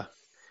McGrath.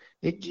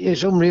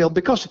 It's unreal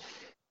because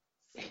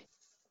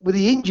with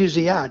the injuries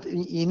he had,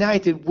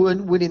 United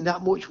weren't winning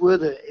that much, were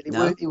they?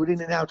 He was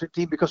in and out of the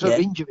team because of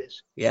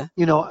injuries. Yeah.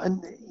 You know,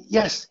 and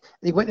yes,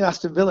 he went to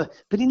Aston Villa,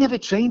 but he never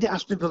trained at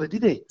Aston Villa,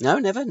 did he? No,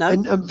 never, no.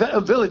 And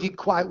Villa did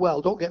quite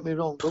well, don't get me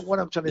wrong, but what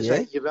I'm trying to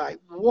say, you're right,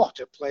 what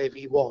a player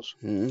he was.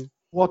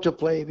 What a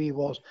player he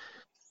was.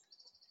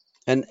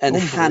 And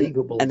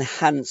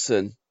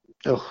Hansen,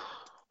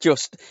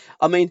 just,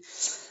 I mean,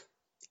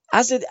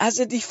 as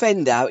a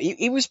defender,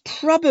 he was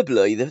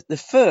probably the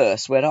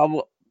first where I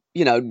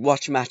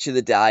watch Match of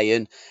the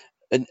Day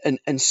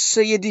and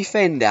see a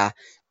defender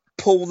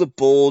pull the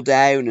ball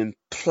down and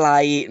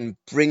play it and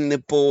bring the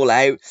ball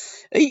out.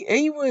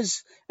 He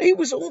was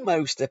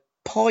almost a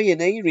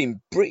pioneering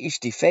British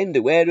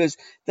defender, whereas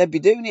they'd be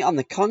doing it on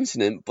the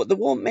continent, but there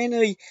weren't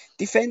many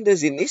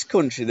defenders in this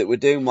country that were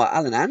doing what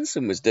Alan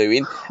Hansen was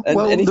doing,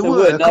 and if they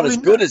were not as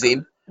good as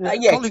him,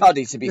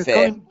 Toddy, to be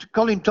fair.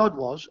 Colin Todd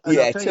was. And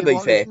to be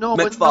fair.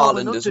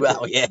 McFarland as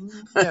well,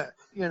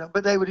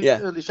 but they were in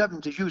the early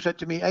 70s. You said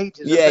to me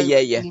 80s.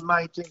 Yeah. In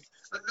my team.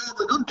 But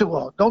Norman Hunter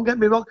was. Don't get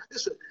me wrong.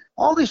 Listen,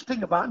 all this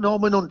thing about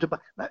Norman Hunter,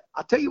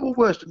 I'll tell you what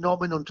worse than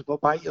Norman Hunter for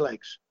bite your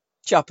legs.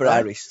 Chopper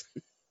Harris.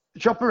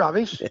 Chopper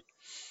Harris.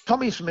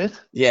 Tommy Smith.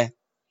 Yeah.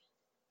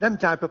 Them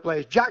type of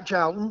players. Jack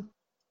Charlton.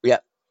 Yeah.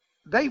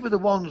 They were the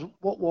ones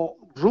what were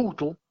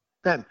brutal.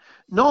 Them.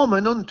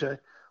 Norman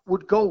Hunter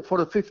would go for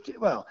a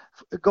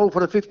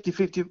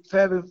 50-50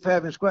 fair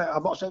and square.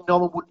 I'm not saying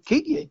Norman wouldn't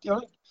kick you,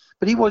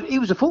 but he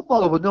was a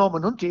footballer with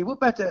Norman Hunter. He was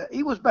better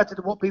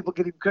than what people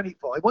give him credit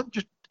for. He wasn't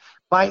just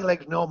bite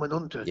legs Norman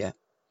Hunter. Yeah.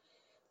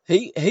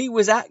 He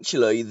was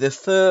actually the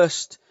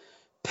first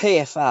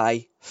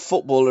PFA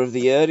Footballer of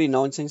the Year in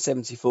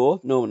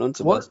 1974. Norman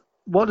Hunter was.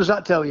 What does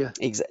that tell you?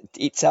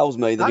 It tells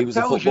me that he was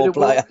a football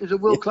player. He's a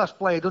world-class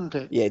player, doesn't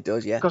it? Yeah, it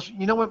does, yeah. Because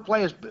you know when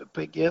players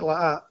pick you like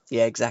that?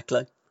 Yeah,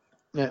 exactly.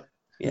 Yeah.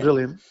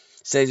 Brilliant.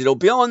 Says it all.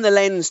 Behind the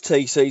Lens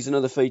TC is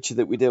another feature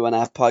that we do on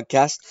our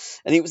podcast.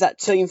 And it was that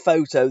team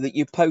photo that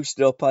you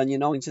posted up on your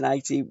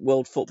 1980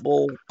 World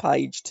Football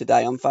page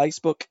today on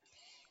Facebook.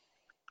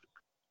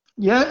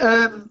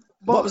 Yeah.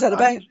 What was that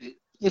about?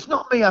 It's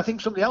not me. I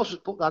think somebody else has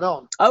put that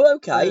on. Oh,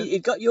 okay.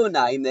 It got your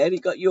name there.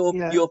 It got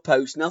your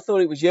post, and I thought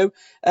it was you.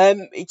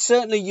 It's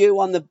certainly you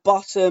on the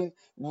bottom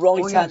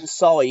right-hand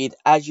side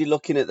as you're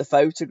looking at the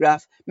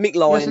photograph. Mick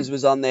Lyons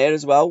was on there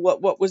as well.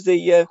 What was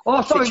the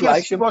sorry, situation?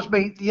 Yes, it was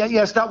me.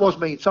 Yes, that was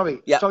me. Sorry.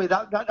 Yeah. Sorry,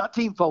 that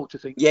team photo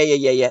thing. Yeah.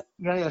 Yeah,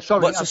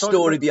 sorry. What's the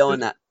story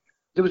behind that?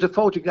 There was a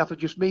photograph of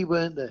just me,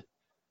 weren't there?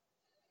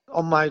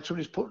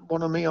 Somebody's put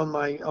one of me on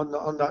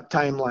that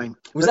timeline.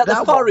 Was that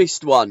the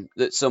Forest one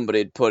that somebody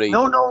had put in?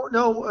 No.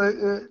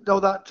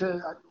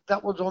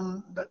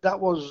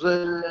 That was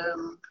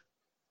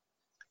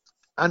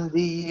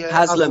Andy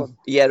Haslam.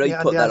 Yeah, he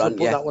put that on.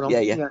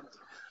 Yeah.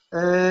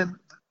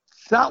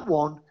 That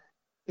one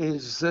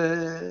is.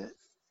 I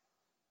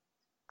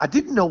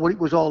didn't know what it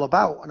was all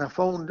about, and I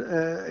phoned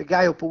a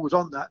guy up who was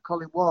on that,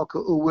 Colin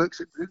Walker, who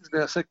works at Grimsby.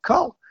 I said,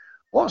 "Col,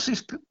 what was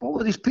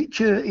this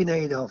picture in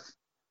aid of?"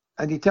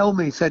 And he told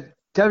me, he said,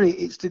 "Terry,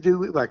 it's to do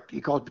with," he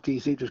called me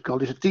TC, just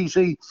called it a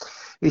TC.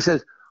 He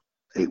says,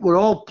 "It were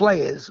all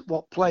players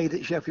what played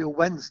at Sheffield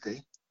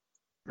Wednesday,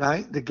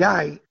 right? The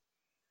guy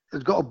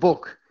has got a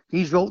book.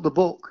 He's wrote the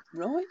book.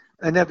 Right.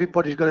 And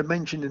everybody's got a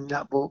mention in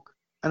that book.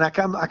 And I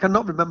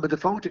cannot remember the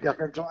photograph.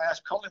 So I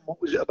asked Colin,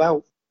 what was it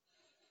about?"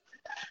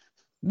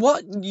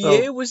 What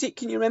year was it?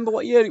 Can you remember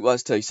what year it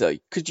was,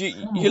 TC? Because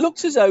you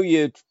looked as though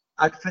I'd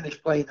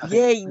finished playing, I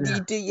think.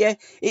 You did, yeah.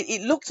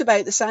 It looked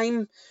about the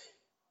same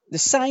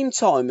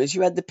time as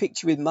you had the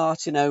picture with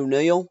Martin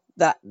O'Neill.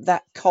 That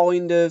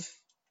kind of.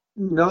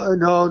 No. It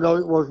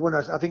was when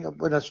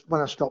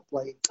I stopped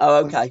playing.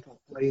 Oh, okay.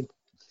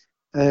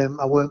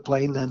 I weren't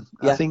playing then.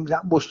 Yeah. I think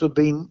that must have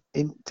been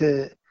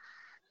into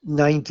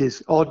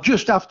 90s or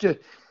just after.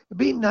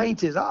 Being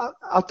 90s.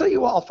 I'll tell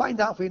you what. I'll find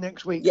out for you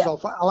next week. Yeah. So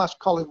I'll ask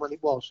Colin when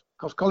it was,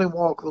 because Colin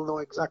Walker will know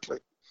exactly.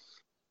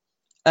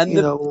 And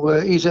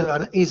he's an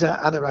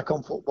anorak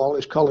on football.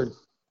 Is Colin.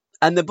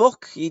 And the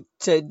book,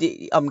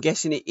 I'm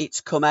guessing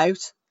it's come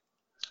out.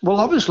 Well,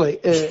 obviously,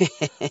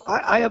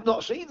 I have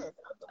not seen it.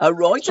 Oh,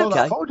 right, so okay.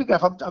 That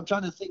photograph. I'm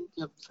trying to think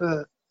of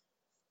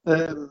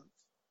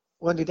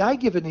when did I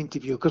give an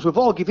interview? Because we've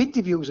all give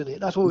interviews in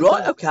it. That's what.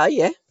 Right. Okay.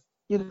 Yeah.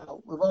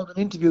 We've all done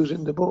interviews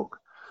in the book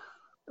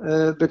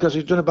because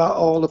he's done about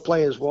all the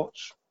players.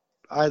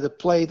 either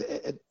played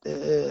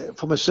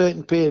from a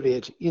certain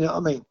period. You know what I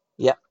mean?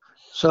 Yeah.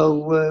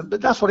 So,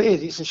 but that's what it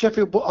is. It's a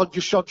Sheffield, but I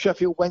just showed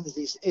Sheffield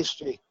Wednesday's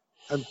history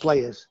and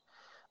players,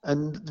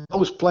 and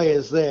those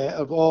players there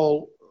have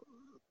all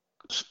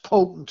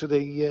spoken to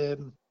the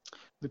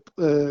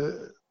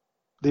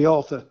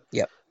author.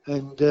 Yeah.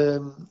 And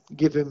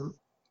give him,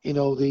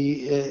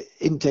 the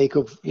intake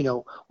of,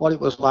 what it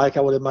was like,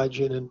 I would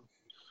imagine,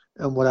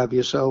 and what have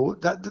you. So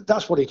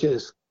that's what it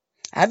is.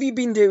 Have you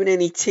been doing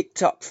any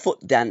TikTok foot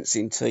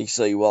dancing,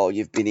 TC, while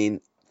you've been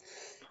in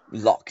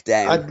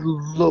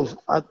lockdown?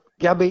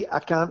 Gabby, I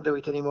can't do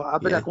it anymore. I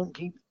bet I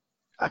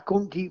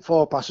couldn't keep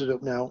 4 passes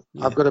up now.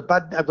 Yeah. I've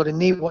got a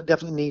knee what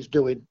definitely needs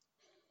doing.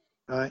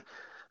 Right.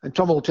 And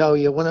Tom will tell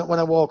you when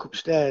I walk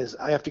upstairs,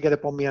 I have to get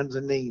up on my hands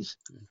and knees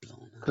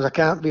because I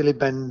can't really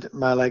bend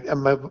my leg,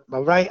 and my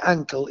right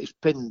ankle is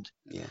pinned.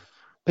 Yeah.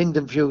 Pinned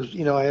and fused.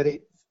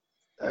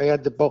 I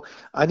had the ball.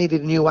 I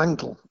needed a new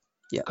ankle.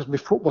 Yeah. Because my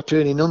foot was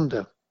turning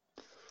under.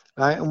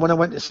 Right. And when I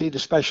went to see the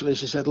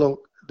specialist, he said,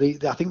 "Look,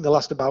 I think they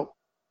last about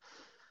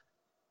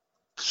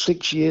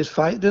 6 years,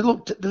 5. The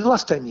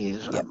last 10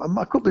 years. Yeah.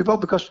 I could be wrong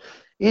because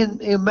Ian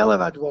Mellor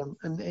had one,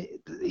 and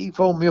he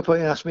phoned me up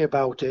and asked me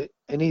about it,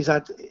 and he's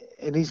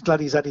glad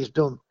he's had his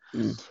done.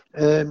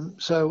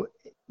 So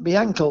my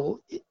ankle,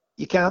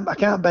 I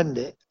can't bend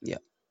it. Yeah.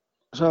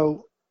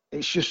 So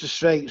it's just a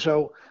straight.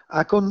 So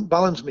I couldn't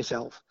balance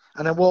myself,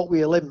 and I walk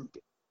with a limp.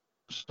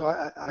 So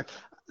I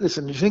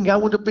listen. Do you think I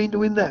would have been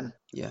doing them?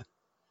 Yeah.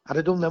 I'd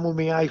have done them with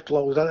my eyes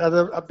closed.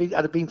 I'd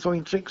have been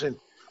throwing tricks in,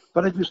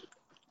 but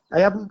I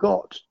haven't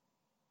got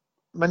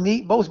my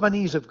knee. Both my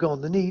knees have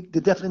gone. They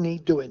definitely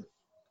need doing.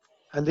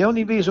 And the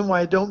only reason why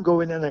I don't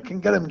go in and I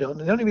can get them done,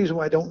 and the only reason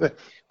why I don't go,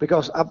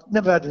 because I've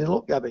never had any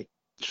luck, Gabby.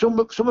 Some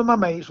of my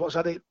mates what's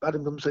had him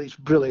done said it's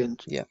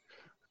brilliant. Yeah.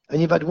 And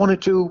you've had 1 or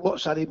 2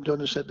 what's had him done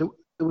and said they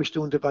wish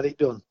to have had it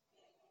done.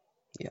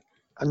 Yeah.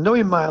 And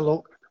knowing my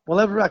luck,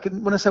 whenever I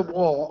can, when I say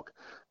walk,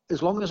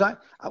 as long as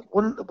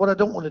what I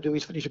don't want to do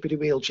is finish up in a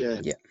wheelchair.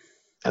 Yeah.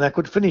 And I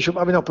could finish up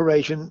having an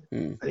operation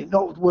and it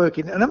not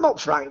working. And I'm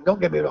not frightened, don't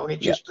get me wrong.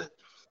 It's just that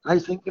I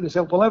think to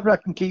myself, whenever I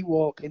can keep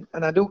walking,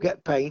 and I do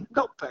get pain,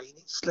 not pain,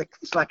 it's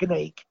like an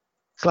ache.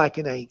 It's like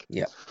an ache.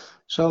 Yeah.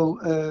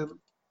 So,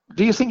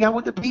 do you think I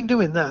would have been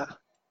doing that?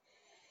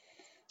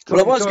 Well,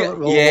 I was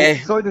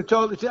going the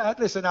toilet.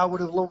 Listen, I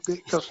would have loved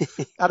it because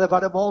I'd have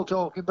had them all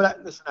talking. But I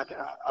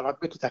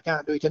admit it, I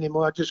can't do it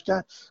anymore. I just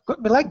can't.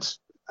 Got my legs.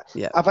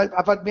 Yeah. I've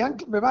had my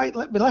ankle, my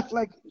left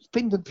leg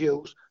pinned and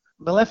fused.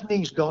 My left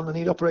knee's gone. I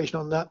need operation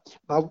on that.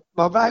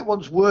 My right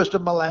one's worse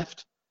than my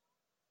left.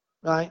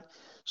 Right.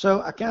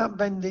 So I can't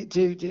bend it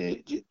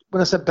to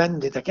when I say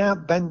bend it, I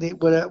can't bend it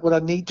where I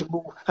need to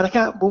move, and I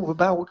can't move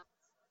about,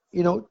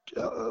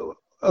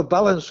 a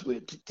balance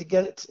to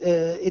get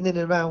it in and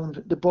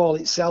around the ball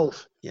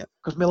itself. Yeah.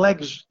 Because my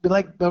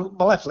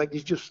left leg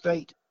is just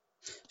straight.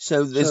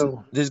 So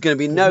there's going to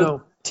be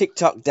no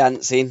TikTok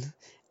dancing,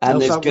 and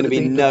there's going to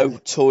be no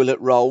toilet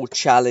roll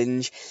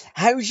challenge.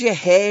 How's your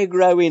hair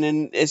growing?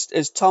 And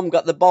has Tom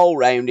got the bowl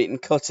round it and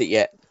cut it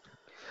yet?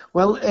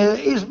 Well,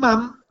 his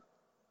mum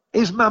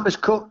has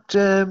cut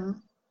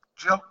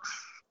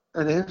Jock's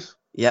and his.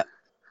 Yeah.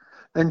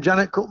 And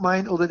Janet cut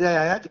mine the other day.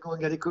 I had to go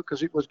and get it cut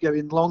because it was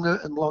getting longer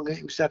and longer.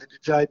 It started to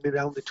drive me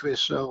around the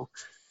twist. So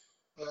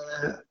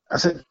I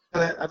said,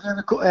 I've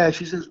never cut hair.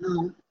 She says,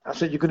 no. I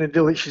said, you're going to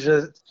do it. She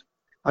said,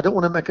 I don't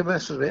want to make a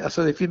mess of it. I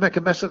said, if you make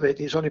a mess of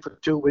it, it's only for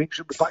 2 weeks.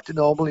 It'll be back to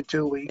normal in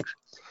 2 weeks.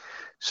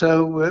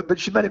 So, but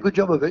she made a good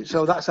job of it.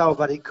 So that's how I've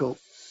had it cut.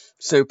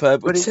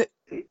 Superb. But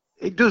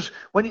it does,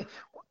 I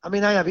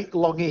have it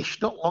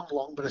longish, not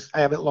long, but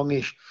I have it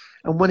longish.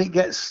 And when it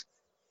gets,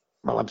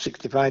 well, I'm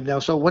 65 now,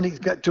 so when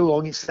it gets too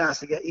long, it starts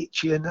to get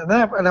itchy, and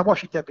I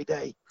wash it every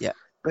day. Yeah.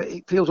 But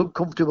it feels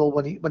uncomfortable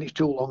when it's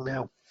too long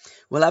now.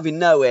 Well, having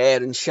no hair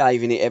and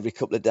shaving it every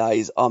couple of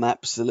days, I'm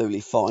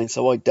absolutely fine,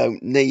 so I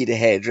don't need a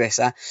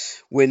hairdresser.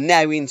 We're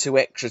now into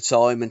extra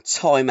time and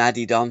time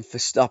added on for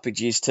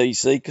stoppages,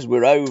 TC, because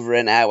we're over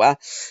an hour.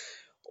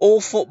 All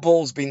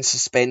football's been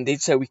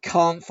suspended, so we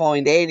can't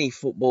find any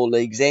football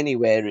leagues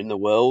anywhere in the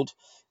world.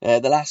 The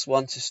last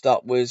one to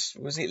stop was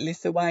it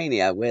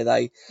Lithuania, where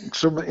where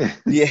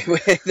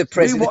the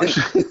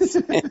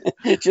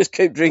president just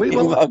keep drinking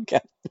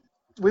vodka.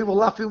 We were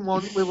laughing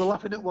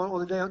at one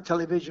other day on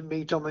television,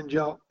 me, Tom and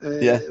Jock,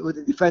 with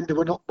the defender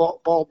were not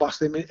ball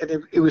busting him,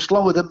 and he was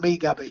slower than me,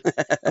 Gabby,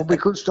 and we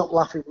couldn't stop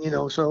laughing,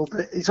 so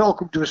but it's all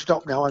come to a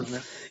stop now, hasn't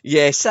it?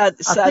 Yeah, sad.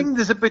 I think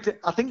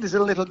there's a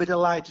little bit of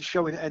light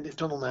showing at the end of the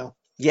tunnel now.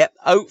 Yep,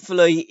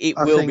 hopefully it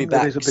will be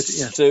back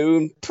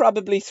soon,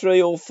 probably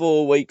 3 or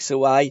 4 weeks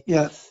away.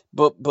 Yeah.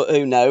 But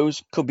who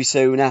knows? Could be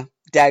sooner.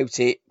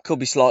 Doubt it. Could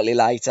be slightly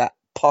later.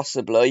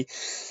 Possibly.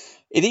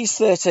 It is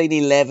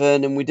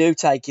 13:11, and we do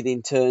take it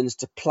in turns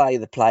to play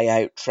the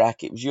play-out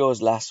track. It was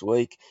yours last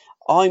week.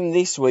 I'm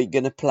this week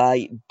going to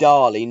play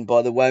Darling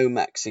by the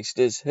Womack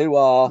sisters, who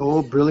are...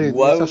 Oh, brilliant.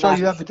 Womack, yes, I saw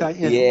you advertise,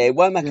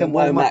 Womack and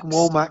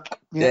Womack's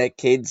yeah.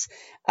 Kids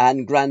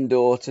and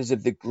granddaughters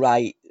of the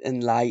great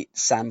and late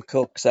Sam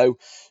Cooke. So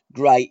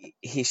great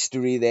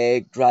history there,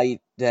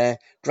 great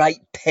great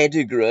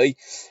pedigree,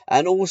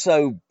 and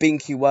also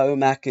Binky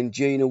Womack and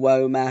Gina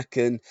Womack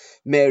and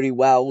Mary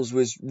Wells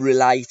was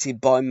related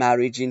by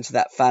marriage into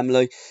that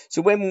family.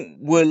 So when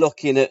we're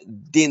looking at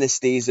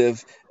dynasties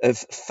of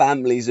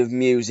families of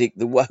music,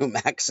 the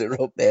Womacks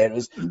are up there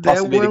as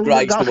possibly the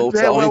greatest of all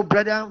time. They're well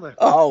bred, aren't they?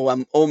 Oh,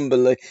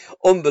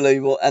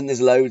 unbelievable, and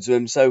there's loads of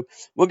them. So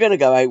we're going to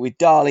go out with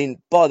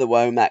Darling by the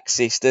Womack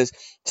Sisters.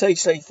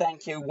 TC,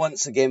 thank you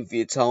once again for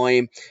your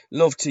time.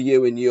 Love to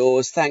you and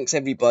yours. Thanks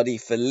everybody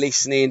for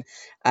listening,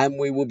 and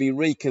we will be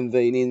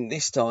reconvening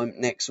this time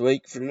next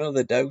week for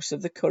another dose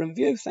of the Curran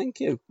View. Thank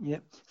you. Yeah.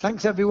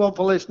 Thanks everyone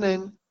for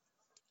listening.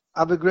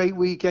 Have a great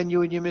weekend,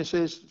 you and your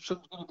missus.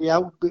 Sun's going to be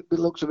out, by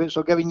the looks of it,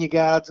 so go in your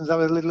gardens,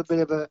 have a little bit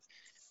of a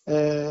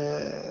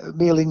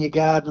meal in your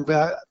garden.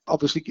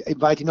 Obviously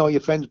inviting all your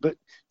friends, but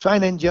try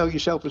and enjoy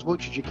yourself as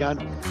much as you can,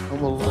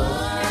 and we'll see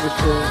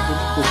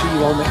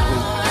you all next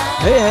week.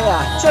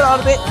 Yeah. Chill out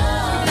a bit.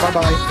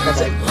 Bye-bye. Cheers,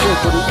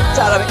 buddy.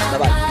 Chill out a bit.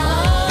 Bye-bye.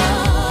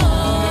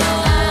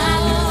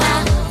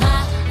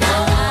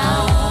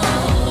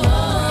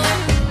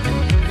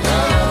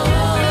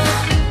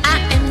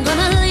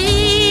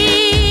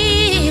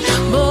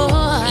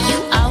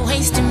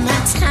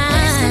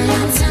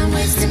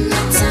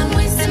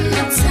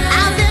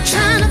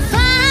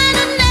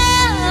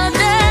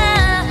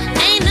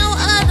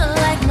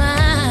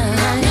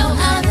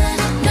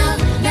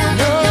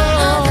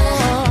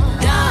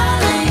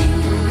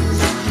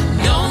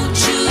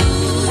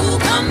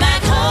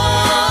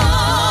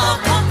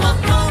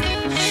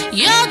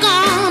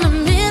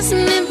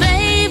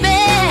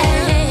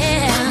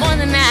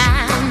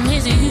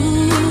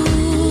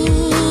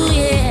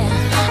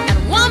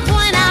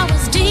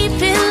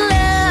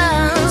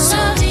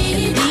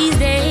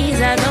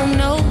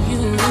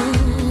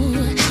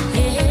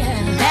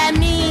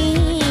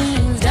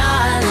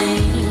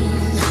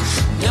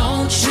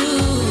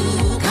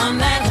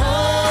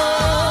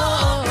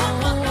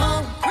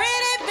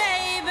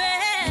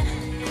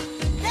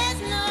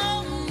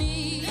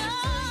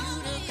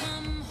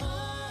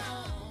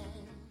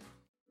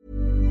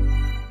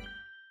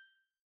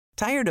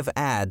 Tired of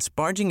ads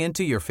barging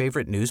into your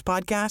favorite news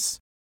podcasts?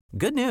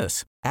 Good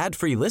news.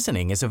 Ad-free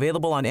listening is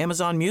available on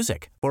Amazon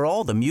Music for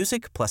all the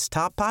music plus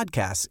top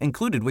podcasts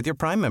included with your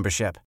Prime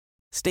membership.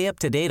 Stay up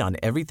to date on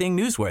everything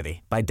newsworthy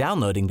by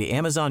downloading the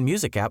Amazon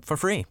Music app for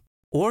free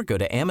or go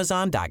to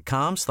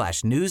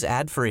amazon.com/news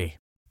ad free.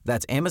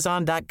 That's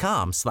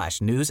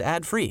amazon.com/news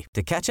ad free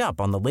to catch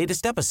up on the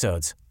latest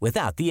episodes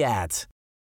without the ads.